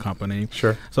production company.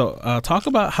 Sure. So talk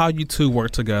about how you two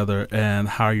work together and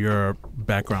how your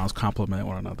backgrounds complement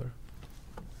one another.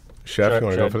 Chef, you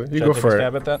want to go for it? You go for it.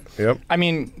 Stab at that?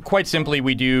 Yep. Quite simply,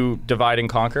 we do divide and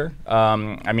conquer.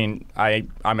 I'm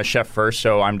a chef first,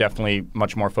 so I'm definitely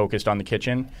much more focused on the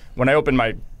kitchen. When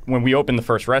we opened the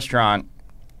first restaurant,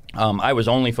 I was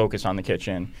only focused on the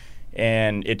kitchen,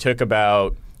 and it took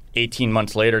about 18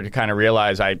 months later to kind of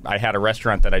realize I had a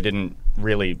restaurant that I didn't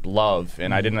really love,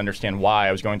 and I didn't understand why.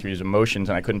 I was going through these emotions,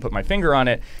 and I couldn't put my finger on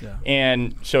it. Yeah.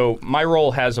 And so my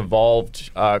role has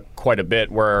evolved quite a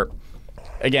bit, where,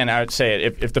 again, I would say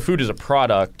if the food is a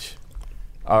product,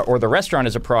 or the restaurant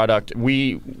as a product,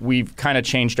 we've kind of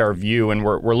changed our view, and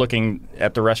we're looking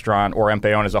at the restaurant or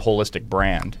Empeon as a holistic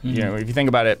brand. If you think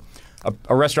about it,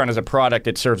 a restaurant as a product,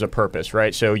 it serves a purpose,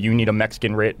 right? So you need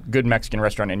a good Mexican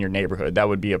restaurant in your neighborhood. That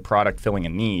would be a product filling a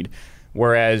need.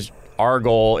 Whereas our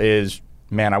goal is,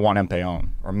 man, I want Empeon,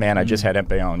 or man, I just had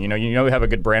Empeon. You have a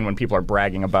good brand when people are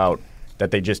bragging about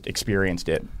that they just experienced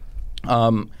it.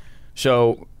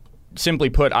 So simply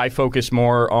put, I focus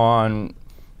more on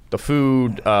the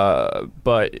food,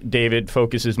 but David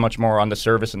focuses much more on the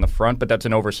service in the front, but that's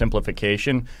an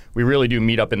oversimplification. We really do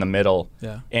meet up in the middle,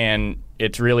 and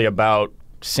it's really about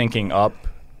syncing up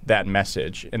that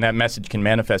message, and that message can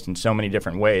manifest in so many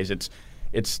different ways. It's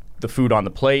the food on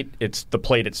the plate, it's the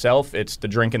plate itself, it's the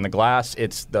drink in the glass,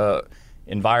 it's the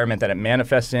environment that it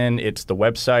manifests in, it's the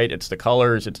website, it's the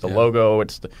colors, it's the logo,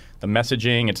 it's the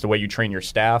messaging, it's the way you train your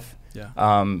staff.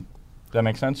 Does that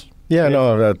make sense? Yeah,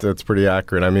 no, that's pretty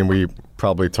accurate. I mean, we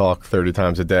probably talk 30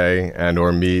 times a day and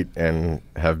or meet and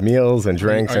have meals and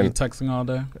drinks. Are you texting all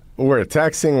day? We're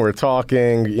texting, we're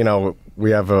talking. We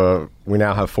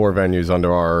now have 4 venues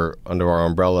under our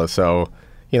umbrella. So,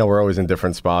 we're always in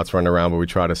different spots running around, but we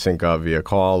try to sync up via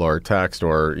call or text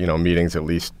or, meetings at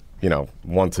least,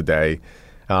 once a day.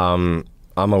 I'm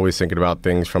always thinking about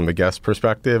things from the guest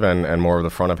perspective and more of the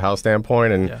front of house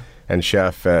standpoint. And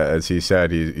Chef, as he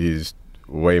said, he's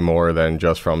way more than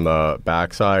just from the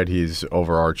backside. He's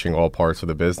overarching all parts of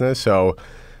the business. So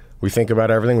we think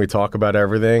about everything, we talk about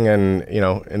everything. And,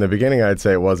 in the beginning, I'd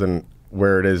say it wasn't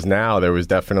where it is now. There was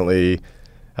definitely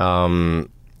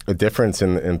a difference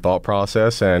in thought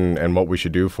process and what we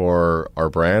should do for our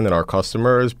brand and our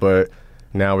customers. But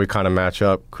now we kind of match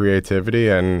up creativity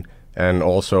and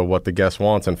also what the guest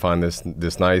wants and find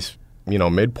this nice,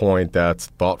 midpoint that's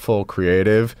thoughtful,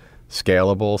 creative,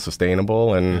 scalable,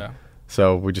 sustainable, and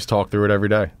so we just talk through it every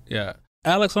day. Yeah.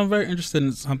 Alex, I'm very interested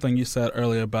in something you said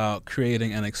earlier about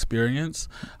creating an experience.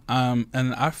 And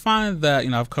I find that,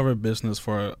 I've covered business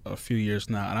for a few years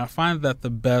now, and I find that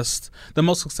the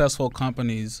most successful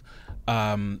companies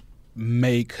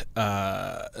they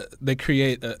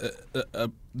create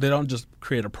they don't just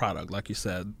create a product, like you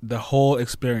said. The whole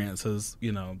experience is,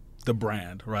 the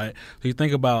brand, right? So you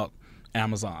think about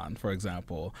Amazon, for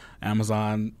example.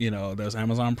 Amazon, there's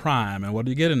Amazon Prime, and what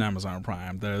do you get in Amazon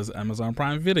Prime? There's Amazon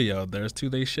Prime Video, there's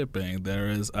 2-day shipping, there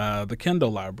is the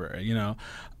Kindle library,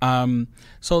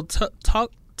 So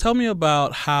tell me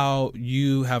about how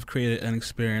you have created an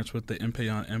experience with the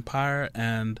Empeon Empire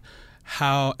and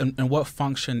how and what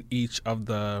function each of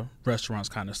the restaurants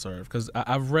kind of serve. Because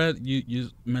I've read you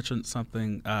mentioned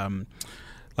something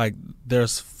like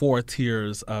there's 4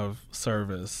 tiers of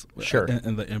service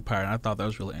in the Empire, and I thought that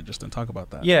was really interesting. Talk about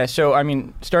that. Yeah, so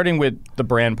starting with the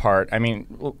brand part,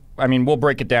 we'll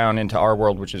break it down into our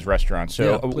world, which is restaurants.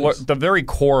 So the very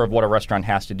core of what a restaurant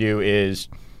has to do is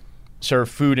serve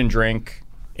food and drink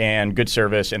and good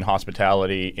service and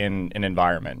hospitality in an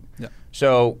environment. Yeah.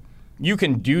 So you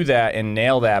can do that and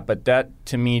nail that, but that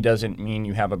to me doesn't mean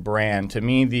you have a brand. To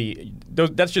me,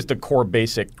 that's just the core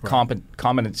basic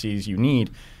competencies you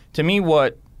need. To me,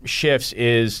 what shifts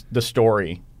is the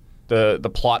story,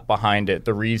 the plot behind it,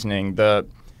 the reasoning, the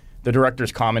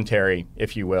director's commentary,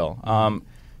 if you will.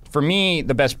 For me,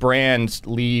 the best brands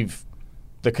leave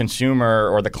the consumer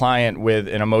or the client with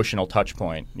an emotional touch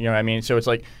point. You know what I mean? So it's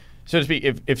like, so to speak,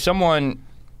 if someone...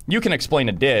 You can explain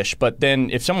a dish, but then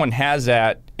if someone has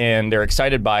that and they're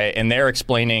excited by it and they're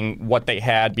explaining what they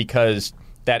had because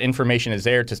that information is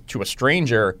there to a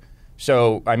stranger,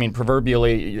 so,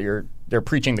 proverbially, they're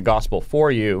preaching the gospel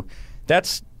for you,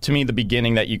 that's, to me, the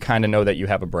beginning that you kind of know that you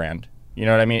have a brand. You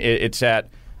know what I mean? It's that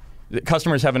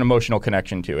customers have an emotional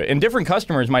connection to it. And different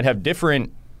customers might have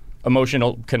different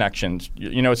emotional connections.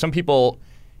 Some people,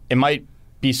 it might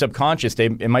be subconscious.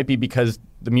 It might be because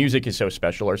the music is so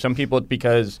special, or some people it's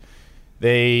because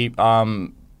they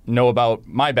know about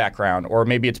my background, or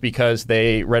maybe it's because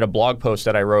they read a blog post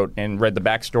that I wrote and read the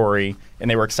backstory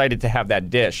and they were excited to have that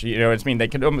dish. They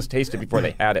could almost taste it before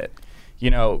they had it.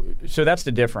 So that's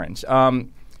the difference.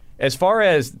 As far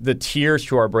as the tiers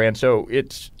to our brand, so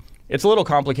it's a little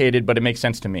complicated, but it makes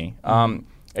sense to me.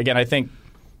 Again, I think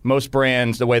most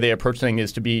brands, the way they approach things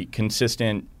is to be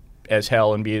consistent as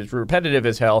hell and be as repetitive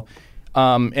as hell.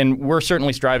 And we're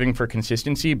certainly striving for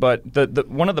consistency, but the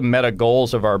one of the meta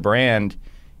goals of our brand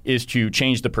is to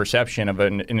change the perception of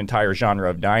an entire genre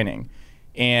of dining.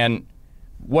 And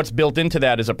what's built into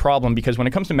that is a problem, because when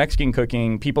it comes to Mexican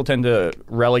cooking, people tend to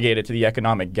relegate it to the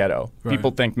economic ghetto. Right.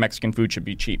 People think Mexican food should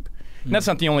be cheap. And that's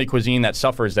not the only cuisine that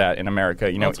suffers that in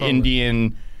America. Totally.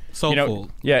 Indian, soul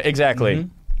food. Yeah, exactly.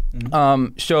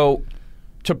 So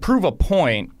to prove a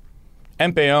point,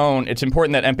 Empellón, it's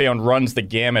important that Empellón runs the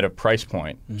gamut of price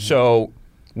point. So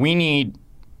we need,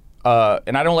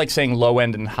 and I don't like saying low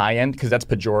end and high end because that's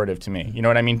pejorative to me. You know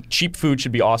what I mean? Cheap food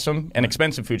should be awesome and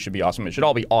expensive food should be awesome. It should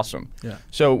all be awesome. Yeah.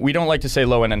 So we don't like to say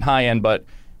low end and high end, but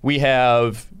we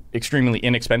have extremely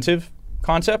inexpensive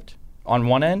concept on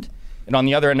one end, and on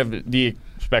the other end of the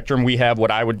spectrum, we have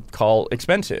what I would call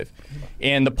expensive.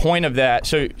 And the point of that,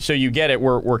 so you get it,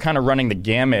 we're kind of running the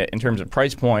gamut in terms of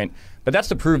price point, but that's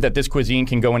to prove that this cuisine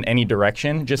can go in any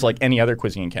direction, just like any other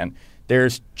cuisine can.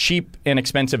 There's cheap and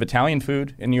expensive Italian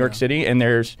food in New York City, and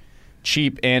there's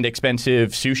cheap and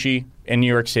expensive sushi in New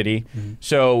York City.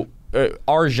 So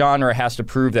our genre has to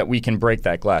prove that we can break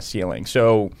that glass ceiling.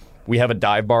 So we have a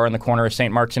dive bar in the corner of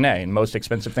St. Mark's and A, and most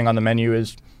expensive thing on the menu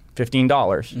is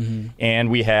 $15. And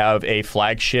we have a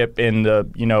flagship in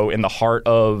the heart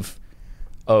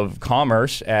of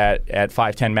commerce at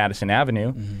 510 Madison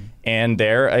Avenue. And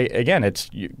there, again,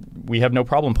 we have no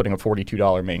problem putting a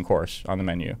 $42 main course on the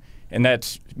menu. And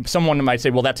that's, someone might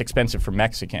say, well, that's expensive for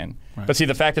Mexican. Right. But see,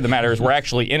 the fact of the matter is we're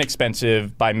actually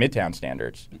inexpensive by Midtown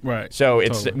standards. Right. So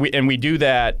it's totally. we do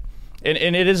that, and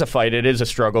it is a fight, it is a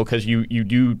struggle, because you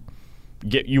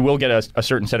will get a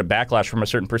certain set of backlash from a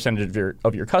certain percentage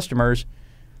of your customers.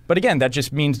 But again, that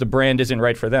just means the brand isn't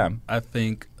right for them. I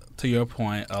think, to your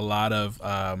point, a lot of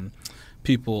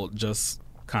people just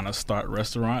kind of start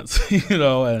restaurants,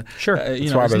 and sure,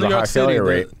 that's why there's a high failure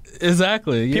rate.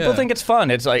 Exactly. Yeah. People think it's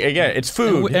fun. It's like, again, it's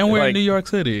food, and we're in New York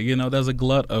City. There's a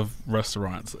glut of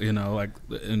restaurants.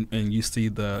 And you see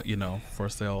the for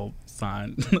sale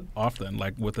sign often,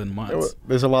 like within months.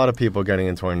 There's a lot of people getting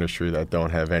into our industry that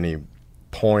don't have any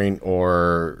point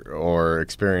or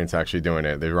experience actually doing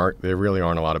it. There really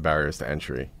aren't a lot of barriers to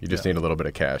entry. You just need a little bit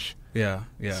of cash. Yeah.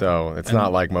 So it's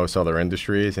not like most other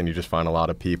industries, and you just find a lot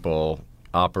of people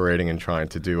operating and trying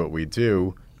to do what we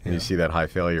do, and you see that high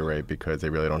failure rate because they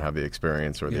really don't have the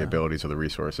experience or the abilities or the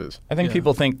resources. I think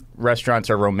people think restaurants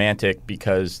are romantic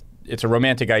because it's a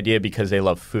romantic idea because they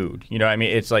love food. You know what I mean?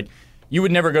 It's like you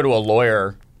would never go to a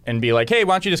lawyer and be like, hey,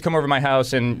 why don't you just come over to my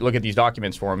house and look at these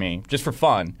documents for me, just for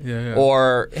fun? Yeah.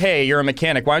 Or, hey, you're a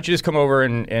mechanic, why don't you just come over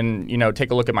and take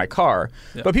a look at my car?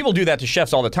 Yeah. But people do that to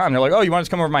chefs all the time. They're like, oh, you want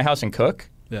to come over to my house and cook?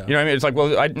 Yeah. You know what I mean? It's like,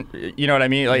 well, you know what I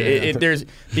mean? Like, there's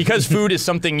because food is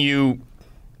something you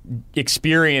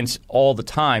experience all the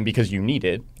time because you need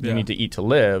it. You need to eat to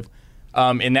live.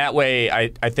 In that way,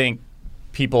 I think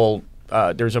people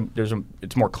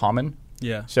it's more common.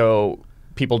 Yeah. So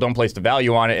people don't place the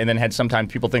value on it, and then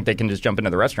sometimes people think they can just jump into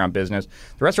the restaurant business.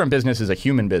 The restaurant business is a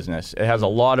human business. It has a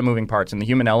lot of moving parts, and the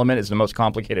human element is the most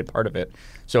complicated part of it.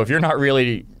 So if you're not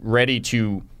really ready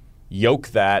to yoke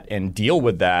that and deal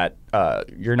with that,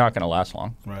 you're not going to last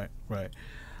long. Right.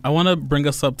 I want to bring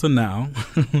us up to now.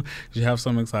 You have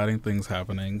some exciting things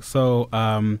happening. So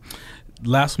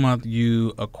last month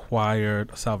you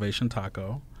acquired Salvation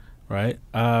Taco, right?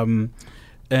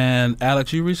 And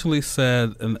Alex, you recently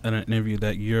said in an interview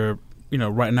that you're,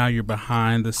 right now you're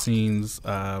behind the scenes,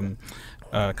 kind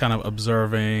of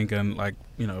observing and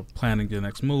planning your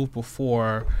next move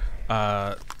before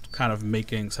kind of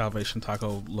making Salvation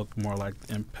Taco look more like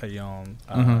Empellón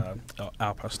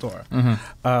Al Pastor.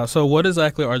 So what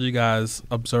exactly are you guys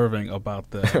observing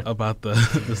about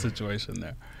the situation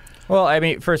there? Well, I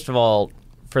mean, first of all,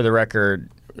 for the record,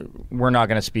 we're not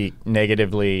going to speak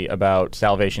negatively about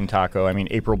Salvation Taco. I mean,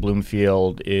 April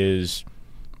Bloomfield is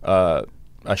a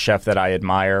chef that I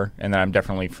admire and that I'm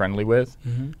definitely friendly with.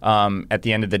 At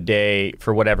the end of the day,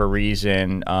 for whatever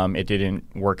reason, it didn't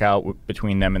work out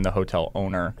between them and the hotel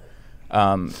owner.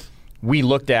 We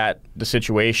looked at the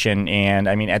situation, and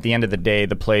I mean, at the end of the day,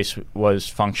 the place was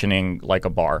functioning like a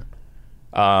bar.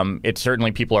 It's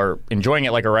certainly people are enjoying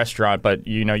it like a restaurant, but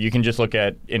you can just look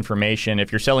at information.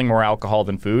 If you're selling more alcohol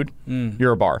than food,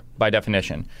 you're a bar by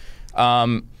definition.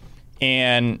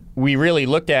 And we really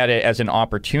looked at it as an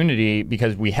opportunity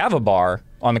because we have a bar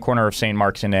on the corner of St.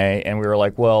 Mark's and A, and we were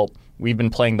like, well, we've been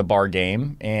playing the bar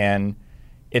game, and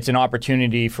it's an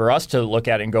opportunity for us to look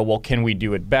at it and go, well, can we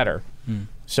do it better?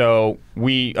 So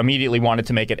we immediately wanted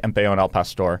to make it Empellón Al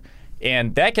Pastor.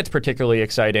 And that gets particularly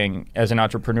exciting as an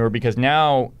entrepreneur because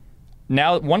now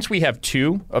once we have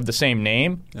two of the same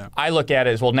name, I look at it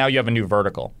as, well, now you have a new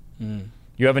vertical.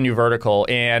 You have a new vertical,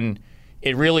 and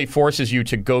it really forces you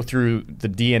to go through the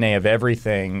DNA of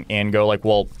everything and go like,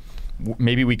 well,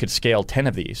 maybe we could scale 10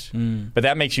 of these. But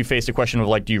that makes you face the question of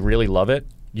like, do you really love it?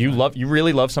 You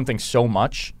really love something so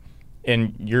much,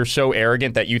 and you're so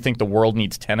arrogant that you think the world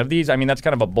needs 10 of these? I mean, that's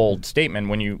kind of a bold statement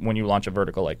when you launch a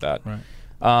vertical like that. Right.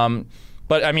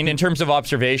 But I mean, in terms of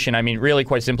observation, I mean, really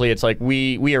quite simply, it's like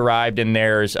we arrived and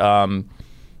there's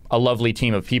a lovely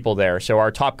team of people there. So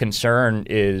our top concern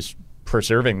is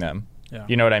preserving them. Yeah.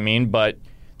 You know what I mean? But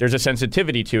there's a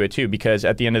sensitivity to it too, because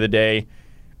at the end of the day,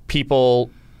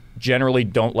 people generally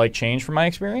don't like change from my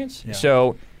experience. Yeah.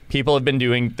 So people have been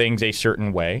doing things a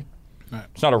certain way. Right.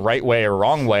 It's not a right way or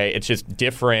wrong way. It's just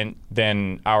different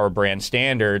than our brand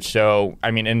standards. So,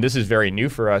 I mean, and this is very new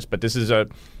for us, but this is a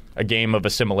game of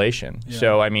assimilation. Yeah.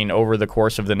 So, I mean, over the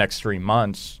course of the next 3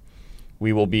 months,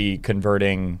 we will be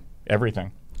converting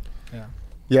everything. Yeah.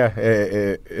 Yeah,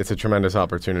 it's a tremendous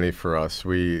opportunity for us.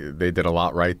 They did a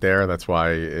lot right there. That's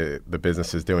why the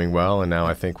business is doing well. And now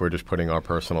I think we're just putting our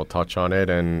personal touch on it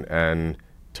and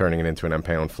turning it into an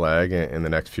Empeon flag in the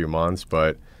next few months.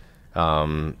 But,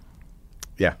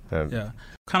 yeah. Yeah.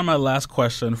 Kind of my last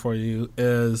question for you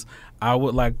is, I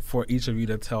would like for each of you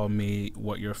to tell me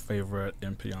what your favorite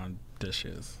Empeon dish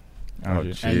is. Oh,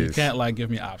 geez. And you jeez. can't like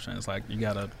give me options. Like you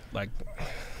gotta like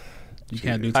you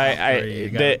can't do top three. You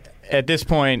gotta- At this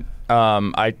point,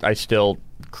 I still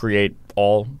create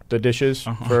all the dishes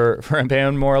for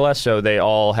Empeon more or less. So they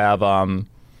all have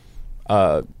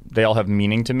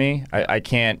meaning to me. I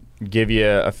can't give you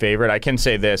a favorite. I can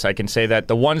say this. I can say that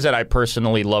the ones that I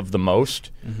personally love the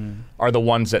most are the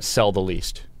ones that sell the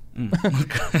least.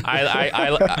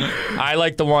 I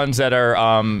like the ones that are,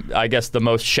 I guess, the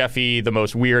most chefy, the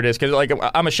most weirdest. Because like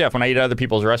I'm a chef. When I eat at other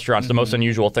people's restaurants, the most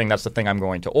unusual thing, that's the thing I'm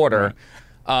going to order.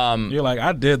 You're like,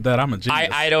 I did that. I'm a genius.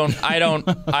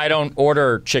 I don't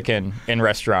order chicken in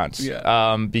restaurants.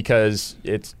 Yeah. Because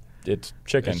it's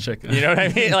chicken. It's chicken. You know what I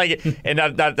mean? Like, and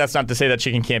that's not to say that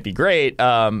chicken can't be great.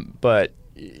 But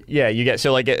yeah, you get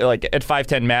so like at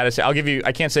 510 Madison. I'll give you.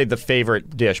 I can't say the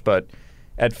favorite dish, but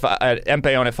at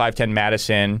Empeon at 510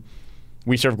 Madison,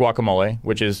 we serve guacamole,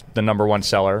 which is the #1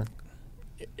 seller.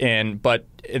 But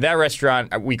at that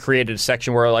restaurant, we created a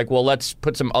section where like, well, let's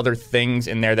put some other things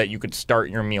in there that you could start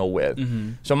your meal with.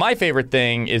 So my favorite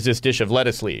thing is this dish of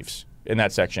lettuce leaves in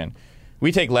that section.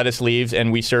 We take lettuce leaves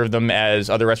and we serve them as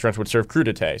other restaurants would serve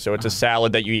crudité. So it's a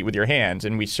salad that you eat with your hands,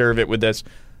 and we serve it with this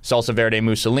salsa verde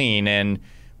mousseline, and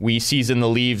we season the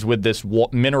leaves with this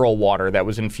mineral water that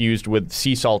was infused with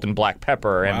sea salt and black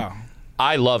pepper. And Wow.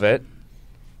 I love it.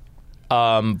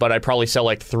 But I probably sell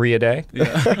like 3 a day. Yeah.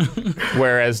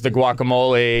 Whereas the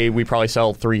guacamole, we probably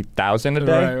sell 3,000 a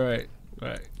day.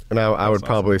 Right. And I would awesome.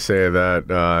 probably say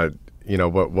that,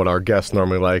 what our guests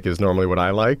normally like is normally what I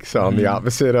like. So I'm the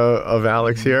opposite of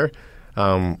Alex here. We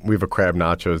have a crab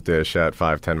nachos dish at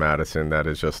 510 Madison that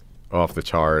is just off the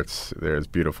charts. There's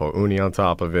beautiful uni on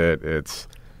top of it. It's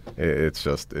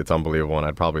unbelievable. And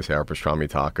I'd probably say our pastrami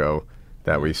taco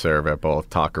that we serve at both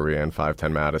Taqueria and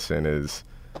 510 Madison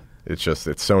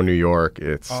it's so New York.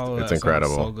 It's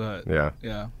incredible. So good.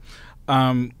 Yeah.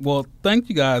 Well, thank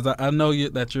you guys. I know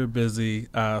that you're busy,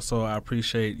 so I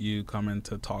appreciate you coming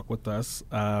to talk with us.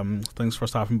 Thanks for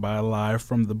stopping by live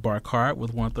from the Bar Cart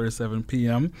with 1:37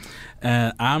 p.m.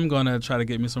 And I'm going to try to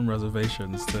get me some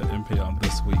reservations to Empeon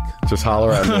this week. Just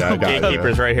holler at me. I got you.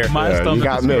 Gatekeepers right here. My you stomach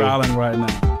got is me. growling right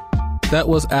now. That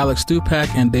was Alex Stupak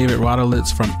and David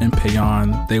Rodolitz from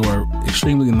Empeon. They were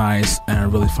extremely nice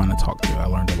and really fun to talk to. I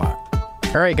learned a lot.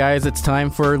 All right, guys, it's time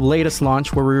for Latest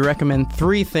Launch, where we recommend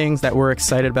 3 things that we're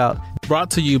excited about. Brought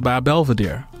to you by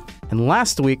Belvedere. And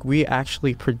last week, we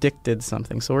actually predicted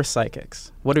something, so we're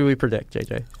psychics. What did we predict,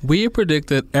 JJ? We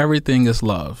predicted Everything is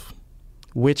Love.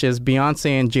 Which is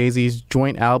Beyonce and Jay-Z's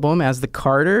joint album as the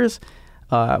Carters.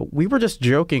 We were just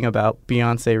joking about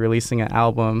Beyonce releasing an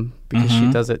album because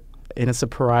she does it in a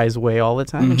surprise way all the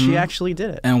time, and she actually did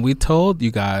it. And we told you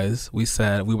guys, we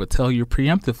said we would tell you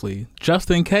preemptively,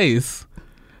 just in case.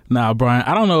 Now, Brian,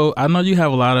 I don't know. I know you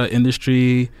have a lot of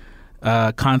industry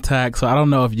contacts, so I don't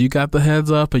know if you got the heads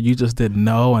up or you just didn't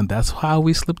know, and that's how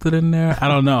we slipped it in there. I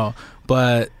don't know.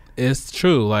 But it's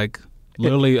true. Like,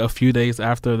 literally a few days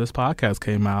after this podcast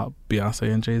came out,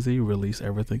 Beyonce and Jay-Z released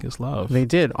Everything is Love. They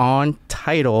did, on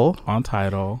Tidal. On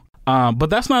Tidal. But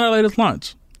that's not our latest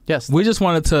launch. Yes. We just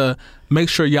wanted to make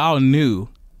sure y'all knew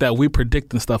that we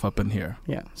predicting stuff up in here.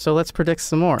 Yeah. So let's predict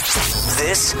some more.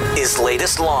 This is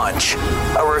Latest Launch,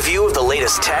 a review of the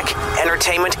latest tech,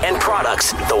 entertainment, and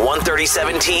products the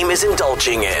 137 team is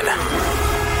indulging in.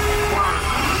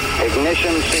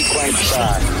 Ignition sequence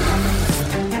start.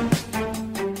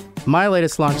 My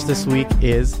latest launch this week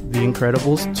is The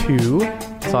Incredibles 2.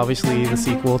 It's obviously the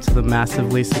sequel to the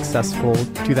massively successful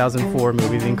 2004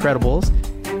 movie The Incredibles.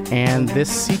 And this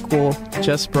sequel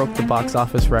just broke the box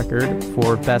office record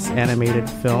for Best Animated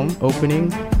Film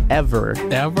opening ever.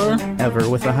 Ever,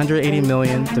 with 180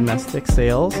 million domestic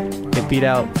sales. It beat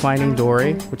out Finding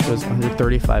Dory, which was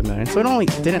 135 million. So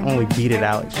it didn't only beat it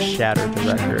out, it shattered the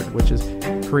record, which is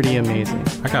pretty amazing.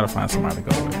 I gotta find somebody to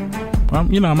go with. I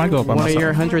might go by One myself. of your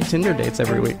 100 Tinder dates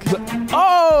every week.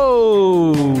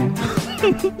 Oh!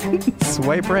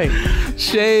 Swipe right.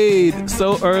 Shade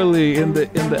so early in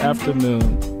the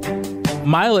afternoon.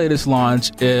 My latest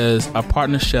launch is a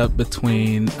partnership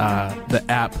between the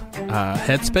app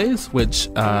Headspace, which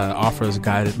offers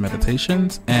guided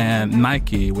meditations, and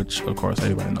Nike, which of course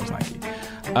everybody knows Nike.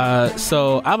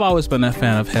 So I've always been a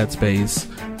fan of Headspace.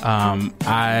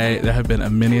 There have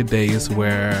been many days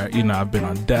where I've been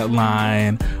on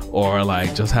deadline or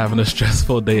like just having a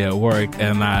stressful day at work,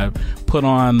 and I've put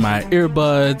on my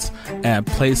earbuds and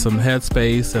play some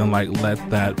Headspace and like let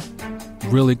that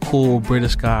really cool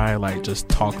British guy like just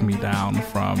talk me down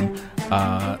from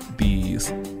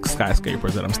these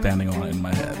skyscrapers that I'm standing on in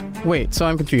my head. Wait, so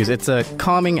I'm confused. It's a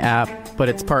calming app, but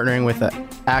it's partnering with an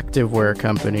activewear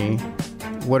company.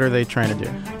 What are they trying to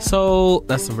do? So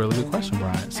that's a really good question,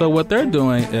 Brian. So what they're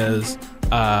doing is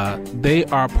they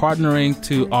are partnering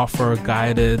to offer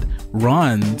guided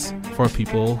runs for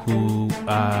people who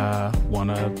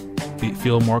want to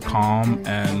feel more calm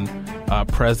and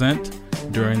present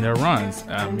during their runs.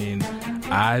 I mean,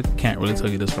 I can't really tell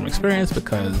you this from experience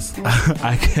because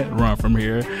I can't run from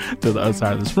here to the other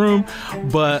side of this room.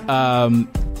 But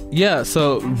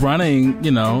so running,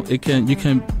 you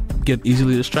can get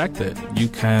easily distracted. You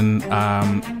can,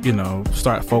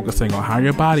 start focusing on how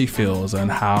your body feels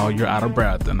and how you're out of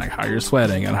breath and like how you're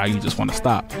sweating and how you just want to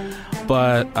stop.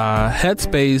 But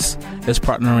Headspace is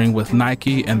partnering with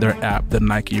Nike and their app, the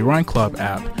Nike Run Club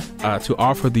app, to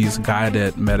offer these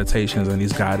guided meditations and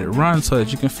these guided runs so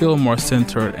that you can feel more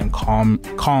centered and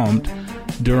calmed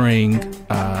during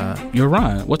your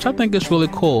run, which I think is really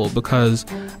cool because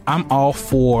I'm all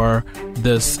for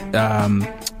this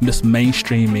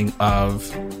mainstreaming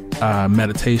of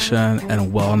meditation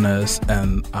and wellness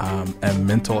and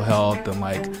mental health and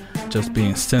like just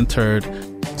being centered.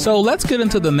 So let's get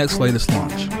into the next latest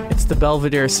launch. It's the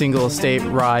Belvedere Single Estate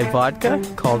Rye Vodka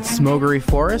called Smokery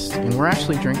Forest, and we're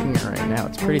actually drinking it right now.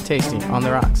 It's pretty tasty, on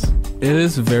the rocks. It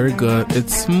is very good.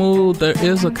 It's smooth. There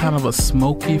is a kind of a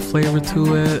smoky flavor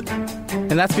to it.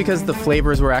 And that's because the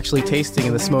flavors we're actually tasting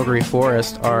in the Smokery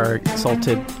Forest are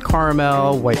salted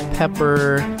caramel, white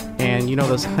pepper, and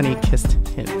those honey-kissed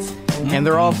hints. And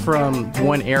they're all from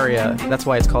one area. That's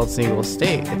why it's called Single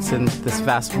Estate. It's in this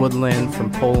vast woodland from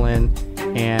Poland,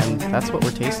 and that's what we're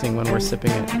tasting when we're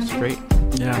sipping it straight.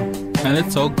 Yeah, and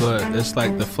it's so good. It's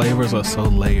like the flavors are so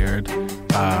layered.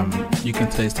 You can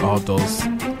taste all those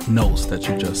notes that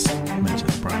you just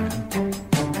mentioned, Brian.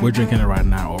 We're drinking it right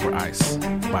now over ice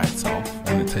by itself,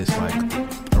 and it tastes like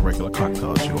a regular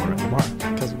cocktail that you order at the bar.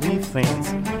 Because we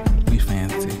fancy. We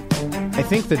fancy. I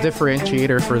think the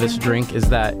differentiator for this drink is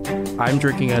that I'm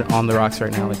drinking it on the rocks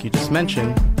right now, like you just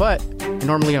mentioned, but I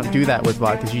normally don't do that with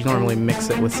vodka because you normally mix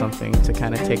it with something to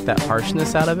kind of take that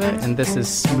harshness out of it, and this is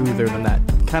smoother than that.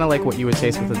 Kind of like what you would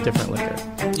taste with a different liquor.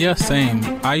 Yeah, same.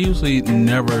 I usually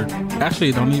never,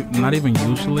 actually not even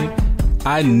usually,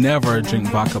 I never drink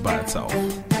vodka by itself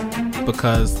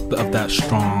because of that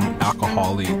strong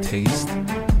alcohol-y taste.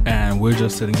 And we're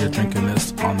just sitting here drinking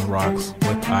this on the rocks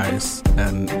with ice,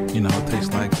 and it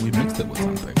tastes like we mixed it with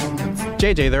something.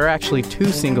 JJ, there are actually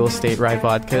two Single Estate Rye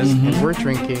vodkas, and we're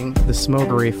drinking the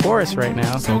Smokery Forest right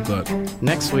now. So good.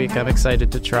 Next week, I'm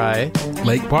excited to try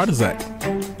Lake Bartizak.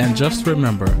 And just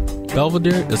remember,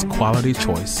 Belvedere is quality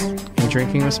choice. And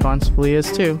drinking responsibly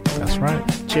is too. That's right.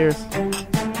 Cheers.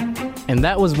 And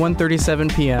that was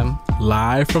 1:37 p.m.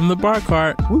 Live from the bar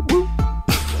cart. Woo woo.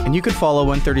 And you can follow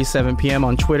 1:37 p.m.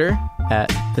 on Twitter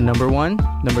at the number 1,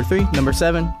 number 3, number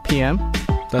 7 p.m.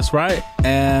 That's right.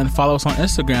 And follow us on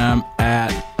Instagram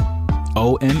at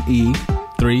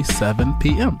ONE37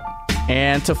 p.m.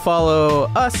 And to follow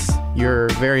us, your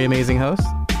very amazing host,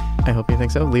 I hope you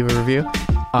think so, leave a review.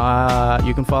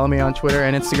 You can follow me on Twitter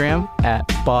and Instagram at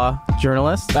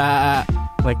BaJournalist.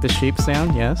 Like the sheep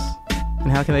sound, yes.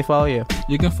 And how can they follow you?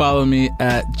 You can follow me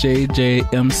at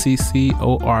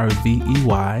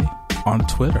JJMCCORVEY on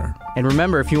Twitter. And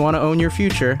remember, if you want to own your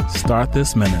future, start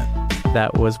this minute.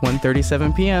 That was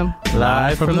 1:37 p.m.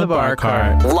 Live from the bar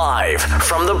cart. Live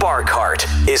from the bar cart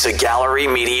is a Gallery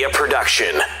Media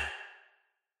production.